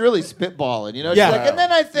 He's just really spitballing, you know? Yeah. She's like, and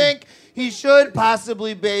then I think he should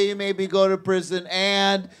possibly maybe go to prison,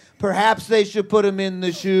 and perhaps they should put him in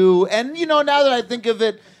the shoe. And, you know, now that I think of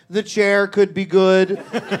it, the chair could be good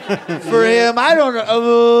for him. I don't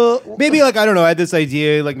know. Maybe, I don't know, I had this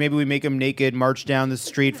idea, maybe we make him naked, march down the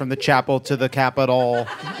street from the chapel to the Capitol,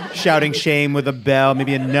 shouting shame with a bell,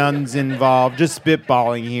 maybe a nun's involved, just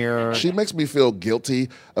spitballing here. She makes me feel guilty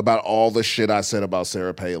about all the shit I said about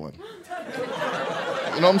Sarah Palin. You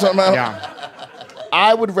know what I'm talking about? Yeah.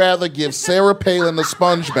 I would rather give Sarah Palin a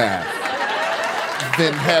sponge bath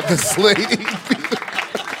than have this lady.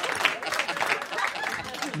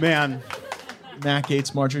 Man. Matt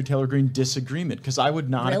Gaetz, Marjorie Taylor Greene disagreement, because I would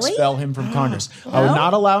not Really? expel him from Congress. I would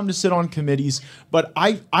not allow him to sit on committees, but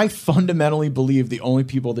I fundamentally believe the only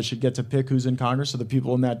people that should get to pick who's in Congress are the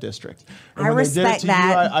people in that district. And I when they did it respect to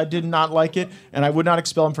that. you, I did not like it, and I would not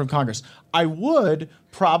expel him from Congress. I would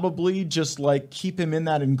probably just keep him in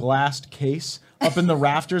that englassed case up in the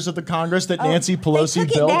rafters of the Congress that Nancy Pelosi they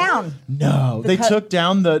took built. it down. No, they took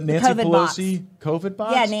down the Nancy COVID Pelosi COVID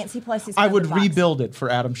box. Yeah, Nancy Pelosi's I COVID would box. rebuild it for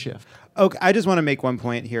Adam Schiff. Okay, I just want to make one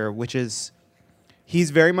point here, which is he's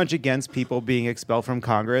very much against people being expelled from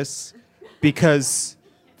Congress because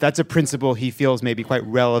that's a principle he feels may be quite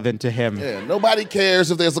relevant to him. Yeah, nobody cares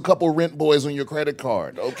if there's a couple rent boys on your credit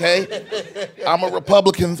card, okay? I'm a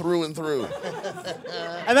Republican through and through.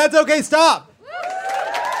 And that's okay, stop.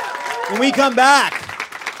 When we come back,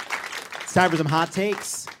 It's time for some hot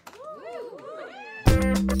takes.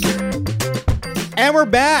 And we're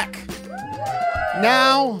back.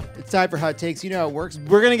 Now it's time for hot takes. You know how it works.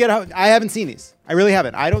 We're going to get I haven't seen these. I really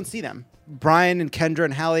haven't. I don't see them. Brian and Kendra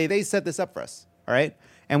and Hallie, they set this up for us. All right?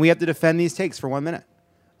 And we have to defend these takes for 1 minute.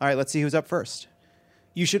 All right, let's see who's up first.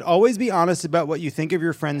 You should always be honest about what you think of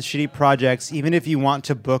your friends' shitty projects, even if you want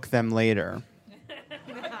to book them later.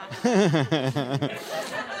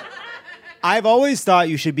 I've always thought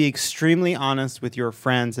you should be extremely honest with your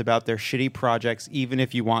friends about their shitty projects, even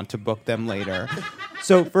if you want to book them later.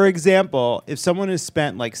 So, for example, if someone has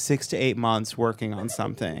spent like 6 to 8 months working on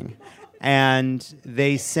something and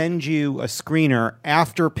they send you a screener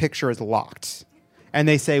after picture is locked and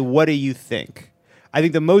they say, what do you think? I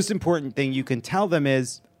think the most important thing you can tell them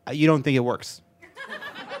is, you don't think it works.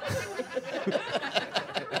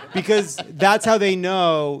 Because that's how they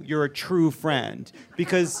know you're a true friend.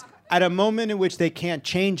 Because at a moment in which they can't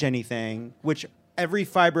change anything, which every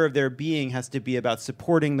fiber of their being has to be about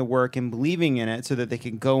supporting the work and believing in it so that they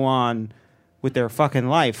can go on with their fucking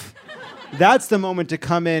life, that's the moment to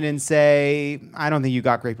come in and say, I don't think you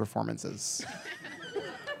got great performances.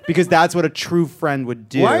 Because that's what a true friend would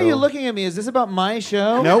do. Why are you looking at me? Is this about my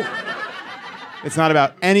show? Nope. It's not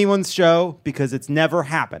about anyone's show because it's never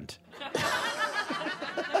happened.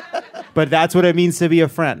 But that's what it means to be a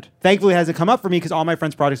friend. Thankfully, it hasn't come up for me because all my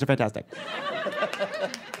friends' projects are fantastic.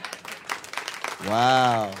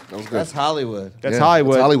 Wow. That was good. That's Hollywood. That's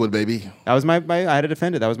Hollywood. That's Hollywood, baby. That was my I had to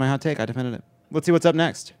defend it. That was my hot take. I defended it. Let's see what's up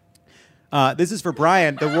next. This is for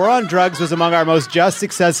Brian. The war on drugs was among our most just,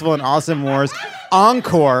 successful, and awesome wars.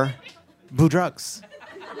 Encore, boo drugs.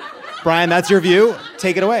 Brian, that's your view.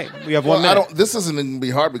 Take it away. We have 1 minute. This isn't going to be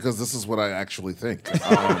hard because this is what I actually think.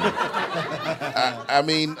 I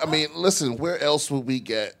mean, listen, where else would we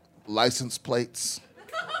get license plates?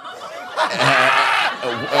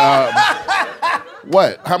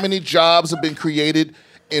 What? How many jobs have been created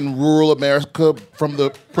in rural America from the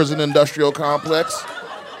prison industrial complex?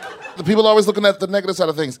 The people are always looking at the negative side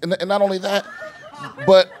of things. And not only that,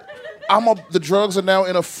 but the drugs are now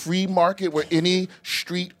in a free market where any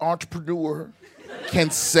street entrepreneur can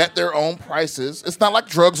set their own prices. It's not like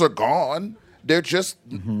drugs are gone. They're just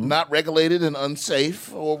not regulated and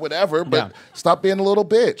unsafe or whatever, but stop being a little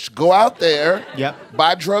bitch. Go out there,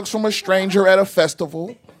 buy drugs from a stranger at a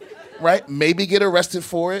festival, right? Maybe get arrested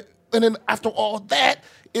for it. And then after all that,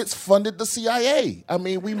 it's funded the CIA. I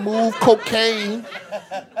mean, we move cocaine.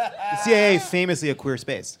 The CIA is famously a queer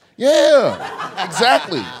space. Yeah,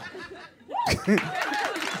 exactly.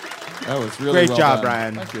 That was really Great well job, done.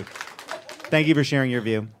 Brian. Thank you. Thank you for sharing your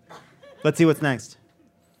view. Let's see what's next.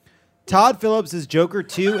 Todd Phillips' Joker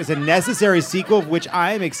 2 is a necessary sequel, of which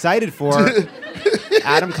I am excited for.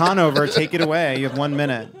 Adam Conover, take it away. You have 1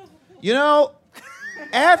 minute. You know,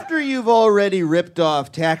 after you've already ripped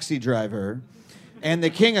off Taxi Driver and the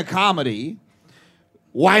King of Comedy,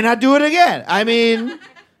 why not do it again? I mean,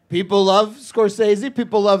 people love Scorsese.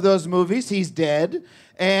 People love those movies. He's dead.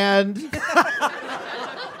 And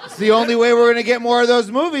it's the only way we're going to get more of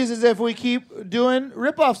those movies is if we keep doing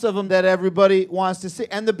ripoffs of them that everybody wants to see.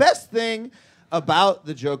 And the best thing about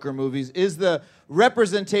the Joker movies is the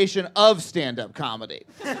representation of stand-up comedy.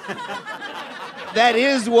 That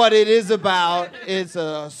is what it is about. It's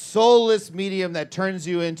a soulless medium that turns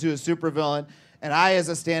you into a supervillain. And I, as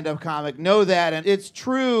a stand-up comic, know that. And it's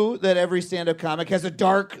true that every stand-up comic has a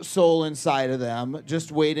dark soul inside of them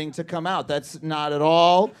just waiting to come out. That's not at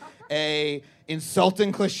all a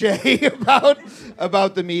insulting cliche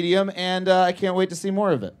about the medium. And I can't wait to see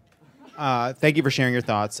more of it. Thank you for sharing your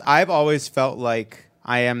thoughts. I've always felt like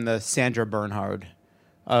I am the Sandra Bernhard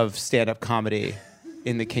of stand-up comedy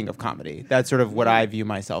in the King of Comedy. That's sort of what I view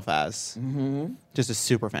myself as. Mm-hmm. Just a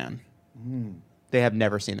super fan. Mm. They have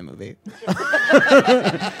never seen the movie.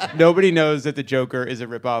 Nobody knows that the Joker is a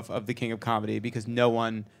ripoff of the King of Comedy because no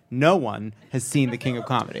one has seen the King of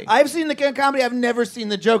Comedy. I've seen the King of Comedy. I've never seen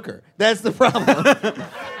the Joker. That's the problem.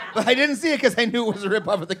 But I didn't see it because I knew it was a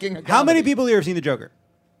ripoff of the King of Comedy. How many people here have seen the Joker?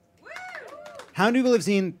 How many people have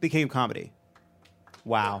seen the King of Comedy?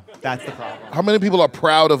 Wow, that's the problem. How many people are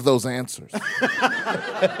proud of those answers?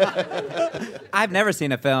 I've never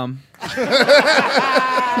seen a film.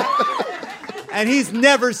 And he's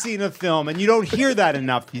never seen a film, and you don't hear that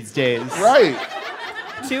enough these days. Right.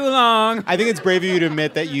 Too long. I think it's brave of you to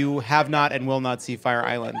admit that you have not and will not see Fire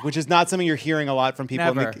Island, which is not something you're hearing a lot from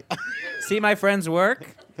people. Never. See my friends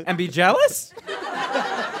work and be jealous?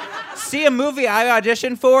 See a movie I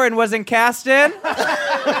auditioned for and wasn't cast in?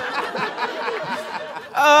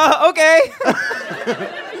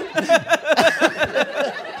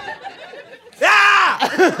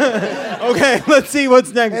 Okay. Okay, let's see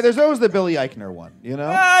what's next. Hey, there's always the Billy Eichner one, you know?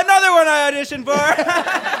 Another one I auditioned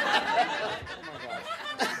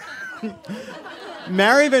for.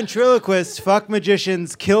 Marry ventriloquists, fuck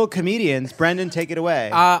magicians, kill comedians. Brendan, take it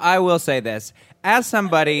away. I will say this. As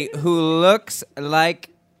somebody who looks like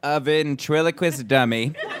a ventriloquist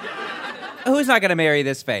dummy, who's not going to marry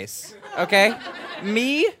this face? Okay?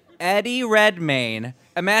 Me, Eddie Redmayne.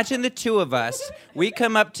 Imagine the two of us. We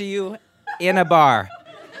come up to you in a bar.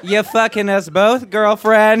 You fucking us both,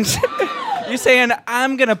 girlfriend. You're saying,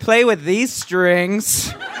 I'm going to play with these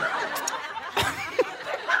strings.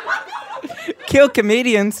 Kill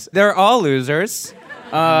comedians. They're all losers.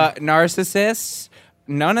 Narcissists.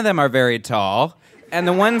 None of them are very tall. And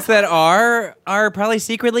the ones that are probably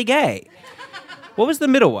secretly gay. What was the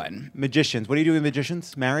middle one? Magicians. What do you do with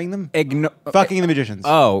magicians? Marrying them? Fucking the magicians.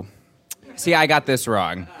 Oh. See, I got this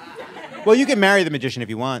wrong. Well, you can marry the magician if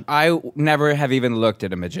you want. I never have even looked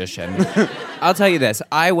at a magician. I'll tell you this.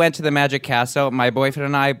 I went to the Magic Castle. My boyfriend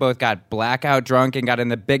and I both got blackout drunk and got in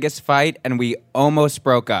the biggest fight, and we almost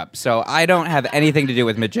broke up. So I don't have anything to do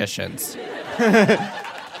with magicians.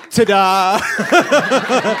 Ta-da!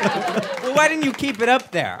 Well, why didn't you keep it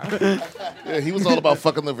up there? Yeah, he was all about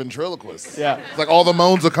fucking the ventriloquist. Yeah. It's like all the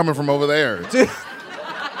moans are coming from over there.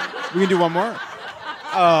 We can do one more?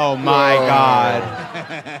 Oh, my God.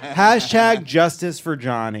 Hashtag justice for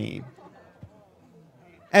Johnny.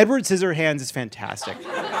 Edward Scissorhands is fantastic.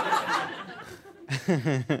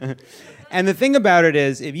 And the thing about it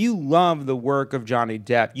is, if you love the work of Johnny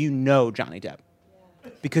Depp, you know Johnny Depp.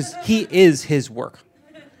 Because he is his work.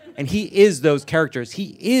 And he is those characters.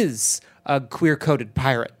 He is a queer-coded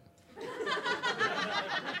pirate.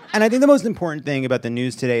 And I think the most important thing about the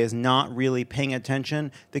news today is not really paying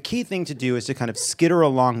attention. The key thing to do is to kind of skitter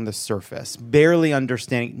along the surface, barely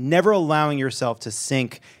understanding, never allowing yourself to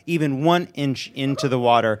sink even 1 inch into the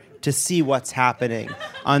water to see what's happening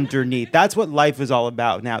underneath. That's what life is all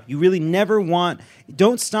about. Now, you really never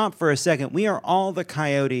don't stop for a second. We are all the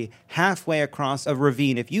coyote halfway across a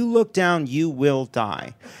ravine. If you look down, you will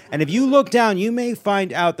die. And if you look down, you may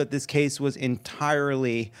find out that this case was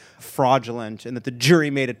entirely fraudulent and that the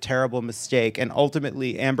jury made a terrible mistake. And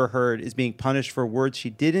ultimately, Amber Heard is being punished for words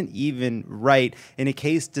she didn't even write in a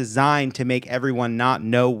case designed to make everyone not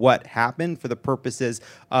know what happened for the purposes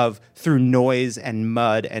of, through noise and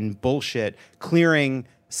mud and bullshit, clearing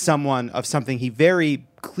someone of something he very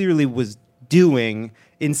clearly was doing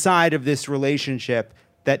inside of this relationship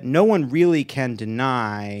that no one really can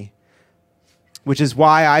deny, which is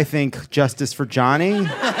why I think justice for Johnny.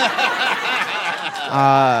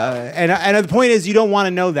 And the point is, you don't want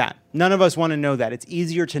to know that. None of us want to know that. It's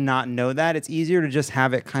easier to not know that. It's easier to just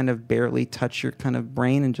have it kind of barely touch your kind of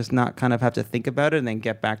brain and just not kind of have to think about it and then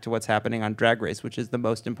get back to what's happening on Drag Race, which is the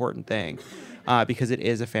most important thing, because it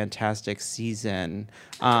is a fantastic season.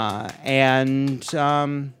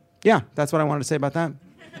 Yeah, that's what I wanted to say about that.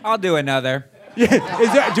 I'll do another.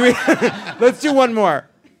 Let's do one more.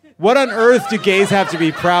 What on earth do gays have to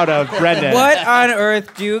be proud of, Brendan? What on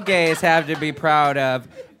earth do gays have to be proud of?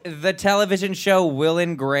 The television show Will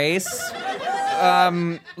and Grace?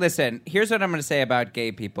 Listen, here's what I'm going to say about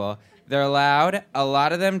gay people. They're loud. A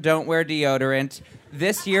lot of them don't wear deodorant.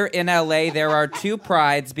 This year in LA, there are 2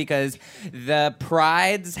 prides because the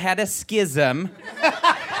prides had a schism.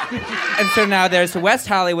 And so now there's West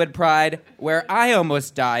Hollywood Pride, where I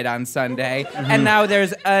almost died on Sunday. And now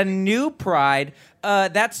there's a new pride.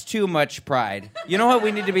 That's too much pride. You know what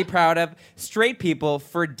we need to be proud of? Straight people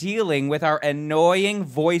for dealing with our annoying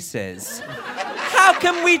voices. How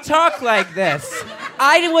can we talk like this?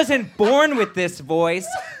 I wasn't born with this voice.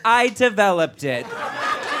 I developed it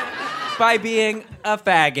by being a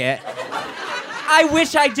faggot. I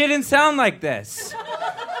wish I didn't sound like this.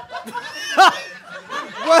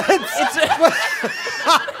 What?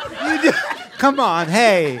 Come on,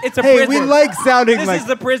 hey. It's a prison. We like sounding this like... This is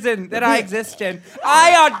the prison that I exist in.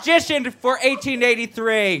 I auditioned for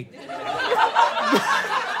 1883.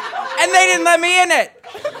 And they didn't let me in it.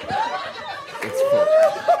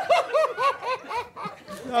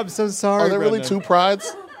 I'm so sorry, Are there really Brendan. 2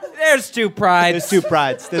 prides? There's 2 prides. There's 2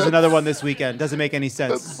 prides. There's another one this weekend. Doesn't make any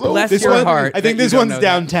sense. Bless this your one, heart. I think that this you don't one's know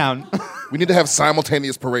downtown. We need to have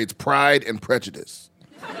simultaneous parades, Pride and Prejudice.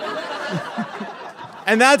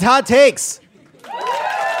 And that's Hot Takes.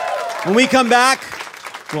 When we come back,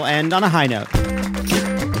 we'll end on a high note.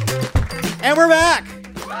 And we're back.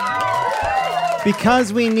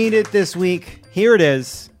 Because we need it this week, here it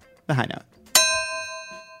is, the high note.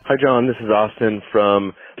 Hi, John. This is Austin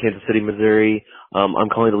from Kansas City, Missouri. I'm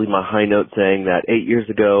calling to leave my high note saying that 8 years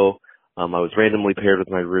ago, I was randomly paired with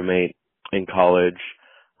my roommate in college.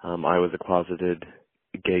 I was a closeted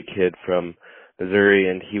gay kid from Missouri,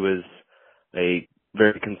 and he was a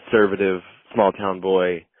very conservative small town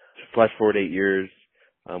boy. Flash forward 8 years,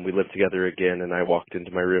 we lived together again, and I walked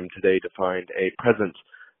into my room today to find a present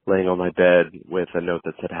laying on my bed with a note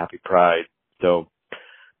that said Happy Pride. So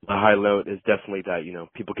the high note is definitely that, you know,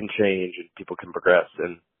 people can change and people can progress,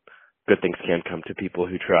 and good things can come to people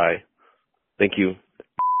who try. Thank you.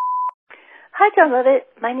 Hi, John Lovett.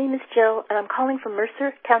 My name is Jill, and I'm calling from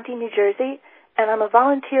Mercer County, New Jersey, and I'm a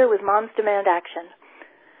volunteer with Moms Demand Action.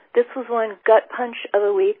 This was one gut punch of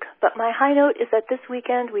a week, but my high note is that this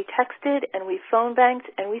weekend we texted and we phone banked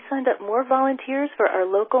and we signed up more volunteers for our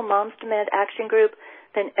local Moms Demand Action group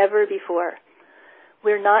than ever before.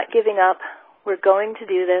 We're not giving up. We're going to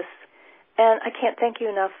do this, and I can't thank you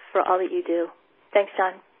enough for all that you do. Thanks,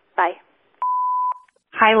 John. Bye.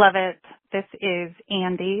 Hi, Lovett. This is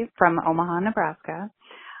Andy from Omaha, Nebraska,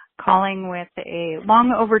 calling with a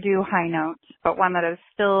long overdue high note, but one that is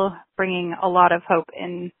still bringing a lot of hope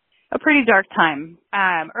in a pretty dark time.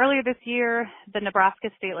 Earlier this year, the Nebraska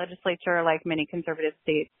state legislature, like many conservative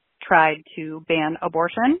states, tried to ban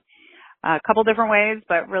abortion a couple different ways,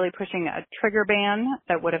 but really pushing a trigger ban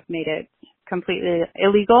that would have made it completely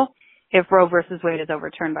illegal if Roe versus Wade is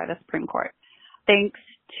overturned by the Supreme Court. Thanks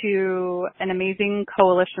to an amazing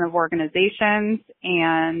coalition of organizations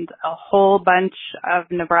and a whole bunch of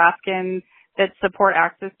Nebraskans that support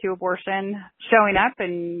access to abortion showing up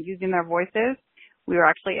and using their voices, we were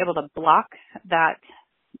actually able to block that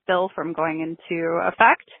bill from going into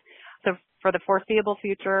effect. So for the foreseeable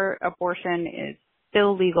future, abortion is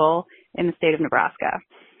still legal in the state of Nebraska.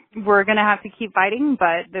 We're going to have to keep fighting,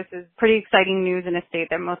 but this is pretty exciting news in a state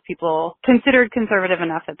that most people considered conservative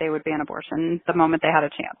enough that they would ban abortion the moment they had a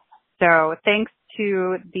chance. So thanks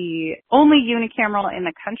to the only unicameral in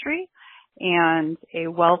the country and a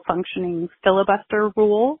well-functioning filibuster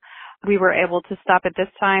rule, we were able to stop it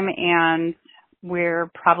this time, and we're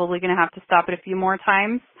probably going to have to stop it a few more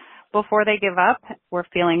times before they give up. We're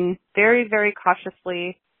feeling very, very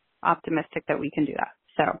cautiously optimistic that we can do that.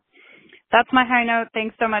 So that's my high note.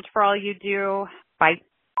 Thanks so much for all you do. Bye.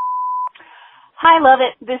 Hi,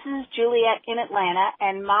 Lovett. This is Juliet in Atlanta,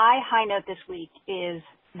 and my high note this week is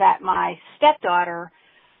that my stepdaughter,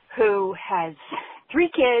 who has 3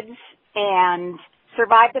 kids and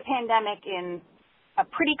survived the pandemic in a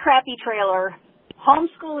pretty crappy trailer,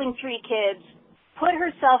 homeschooling 3 kids, put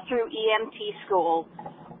herself through EMT school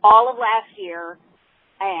all of last year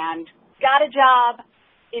and got a job,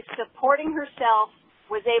 is supporting herself,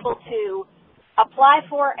 was able to apply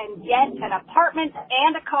for and get an apartment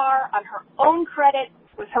and a car on her own credit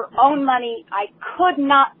with her own money. I could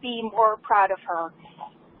not be more proud of her.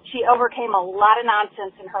 She overcame a lot of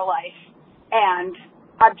nonsense in her life, and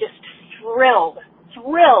I'm just thrilled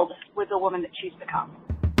with the woman that she's become.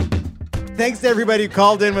 Thanks to everybody who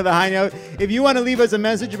called in with a high note. If you want to leave us a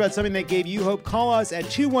message about something that gave you hope, call us at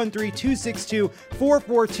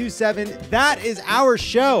 213-262-4427. That is our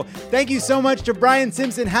show. Thank you so much to Brian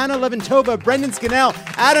Simpson, Hannah Leventova, Brendan Scannell,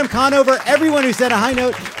 Adam Conover, everyone who sent a high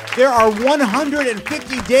note. There are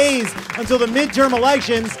 150 days until the midterm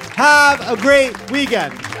elections. Have a great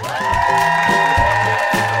weekend.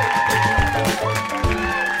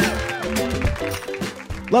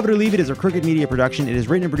 Love It or Leave It is a Crooked Media production. It is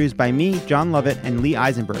written and produced by me, John Lovett, and Lee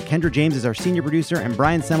Eisenberg. Kendra James is our senior producer, and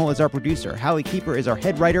Brian Semmel is our producer. Hallie Keeper is our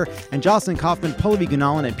head writer, and Jocelyn Kaufman, Pallavi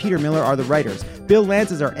Gunalan, and Peter Miller are the writers. Bill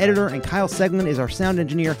Lance is our editor, and Kyle Seglin is our sound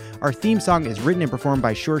engineer. Our theme song is written and performed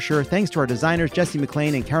by Sure Sure. Thanks to our designers, Jesse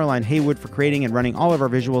McLean and Caroline Haywood, for creating and running all of our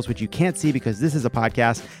visuals, which you can't see because this is a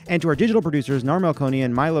podcast. And to our digital producers, Nar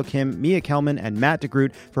Melkonian, Milo Kim, Mia Kelman, and Matt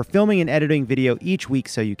DeGroot for filming and editing video each week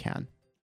so you can.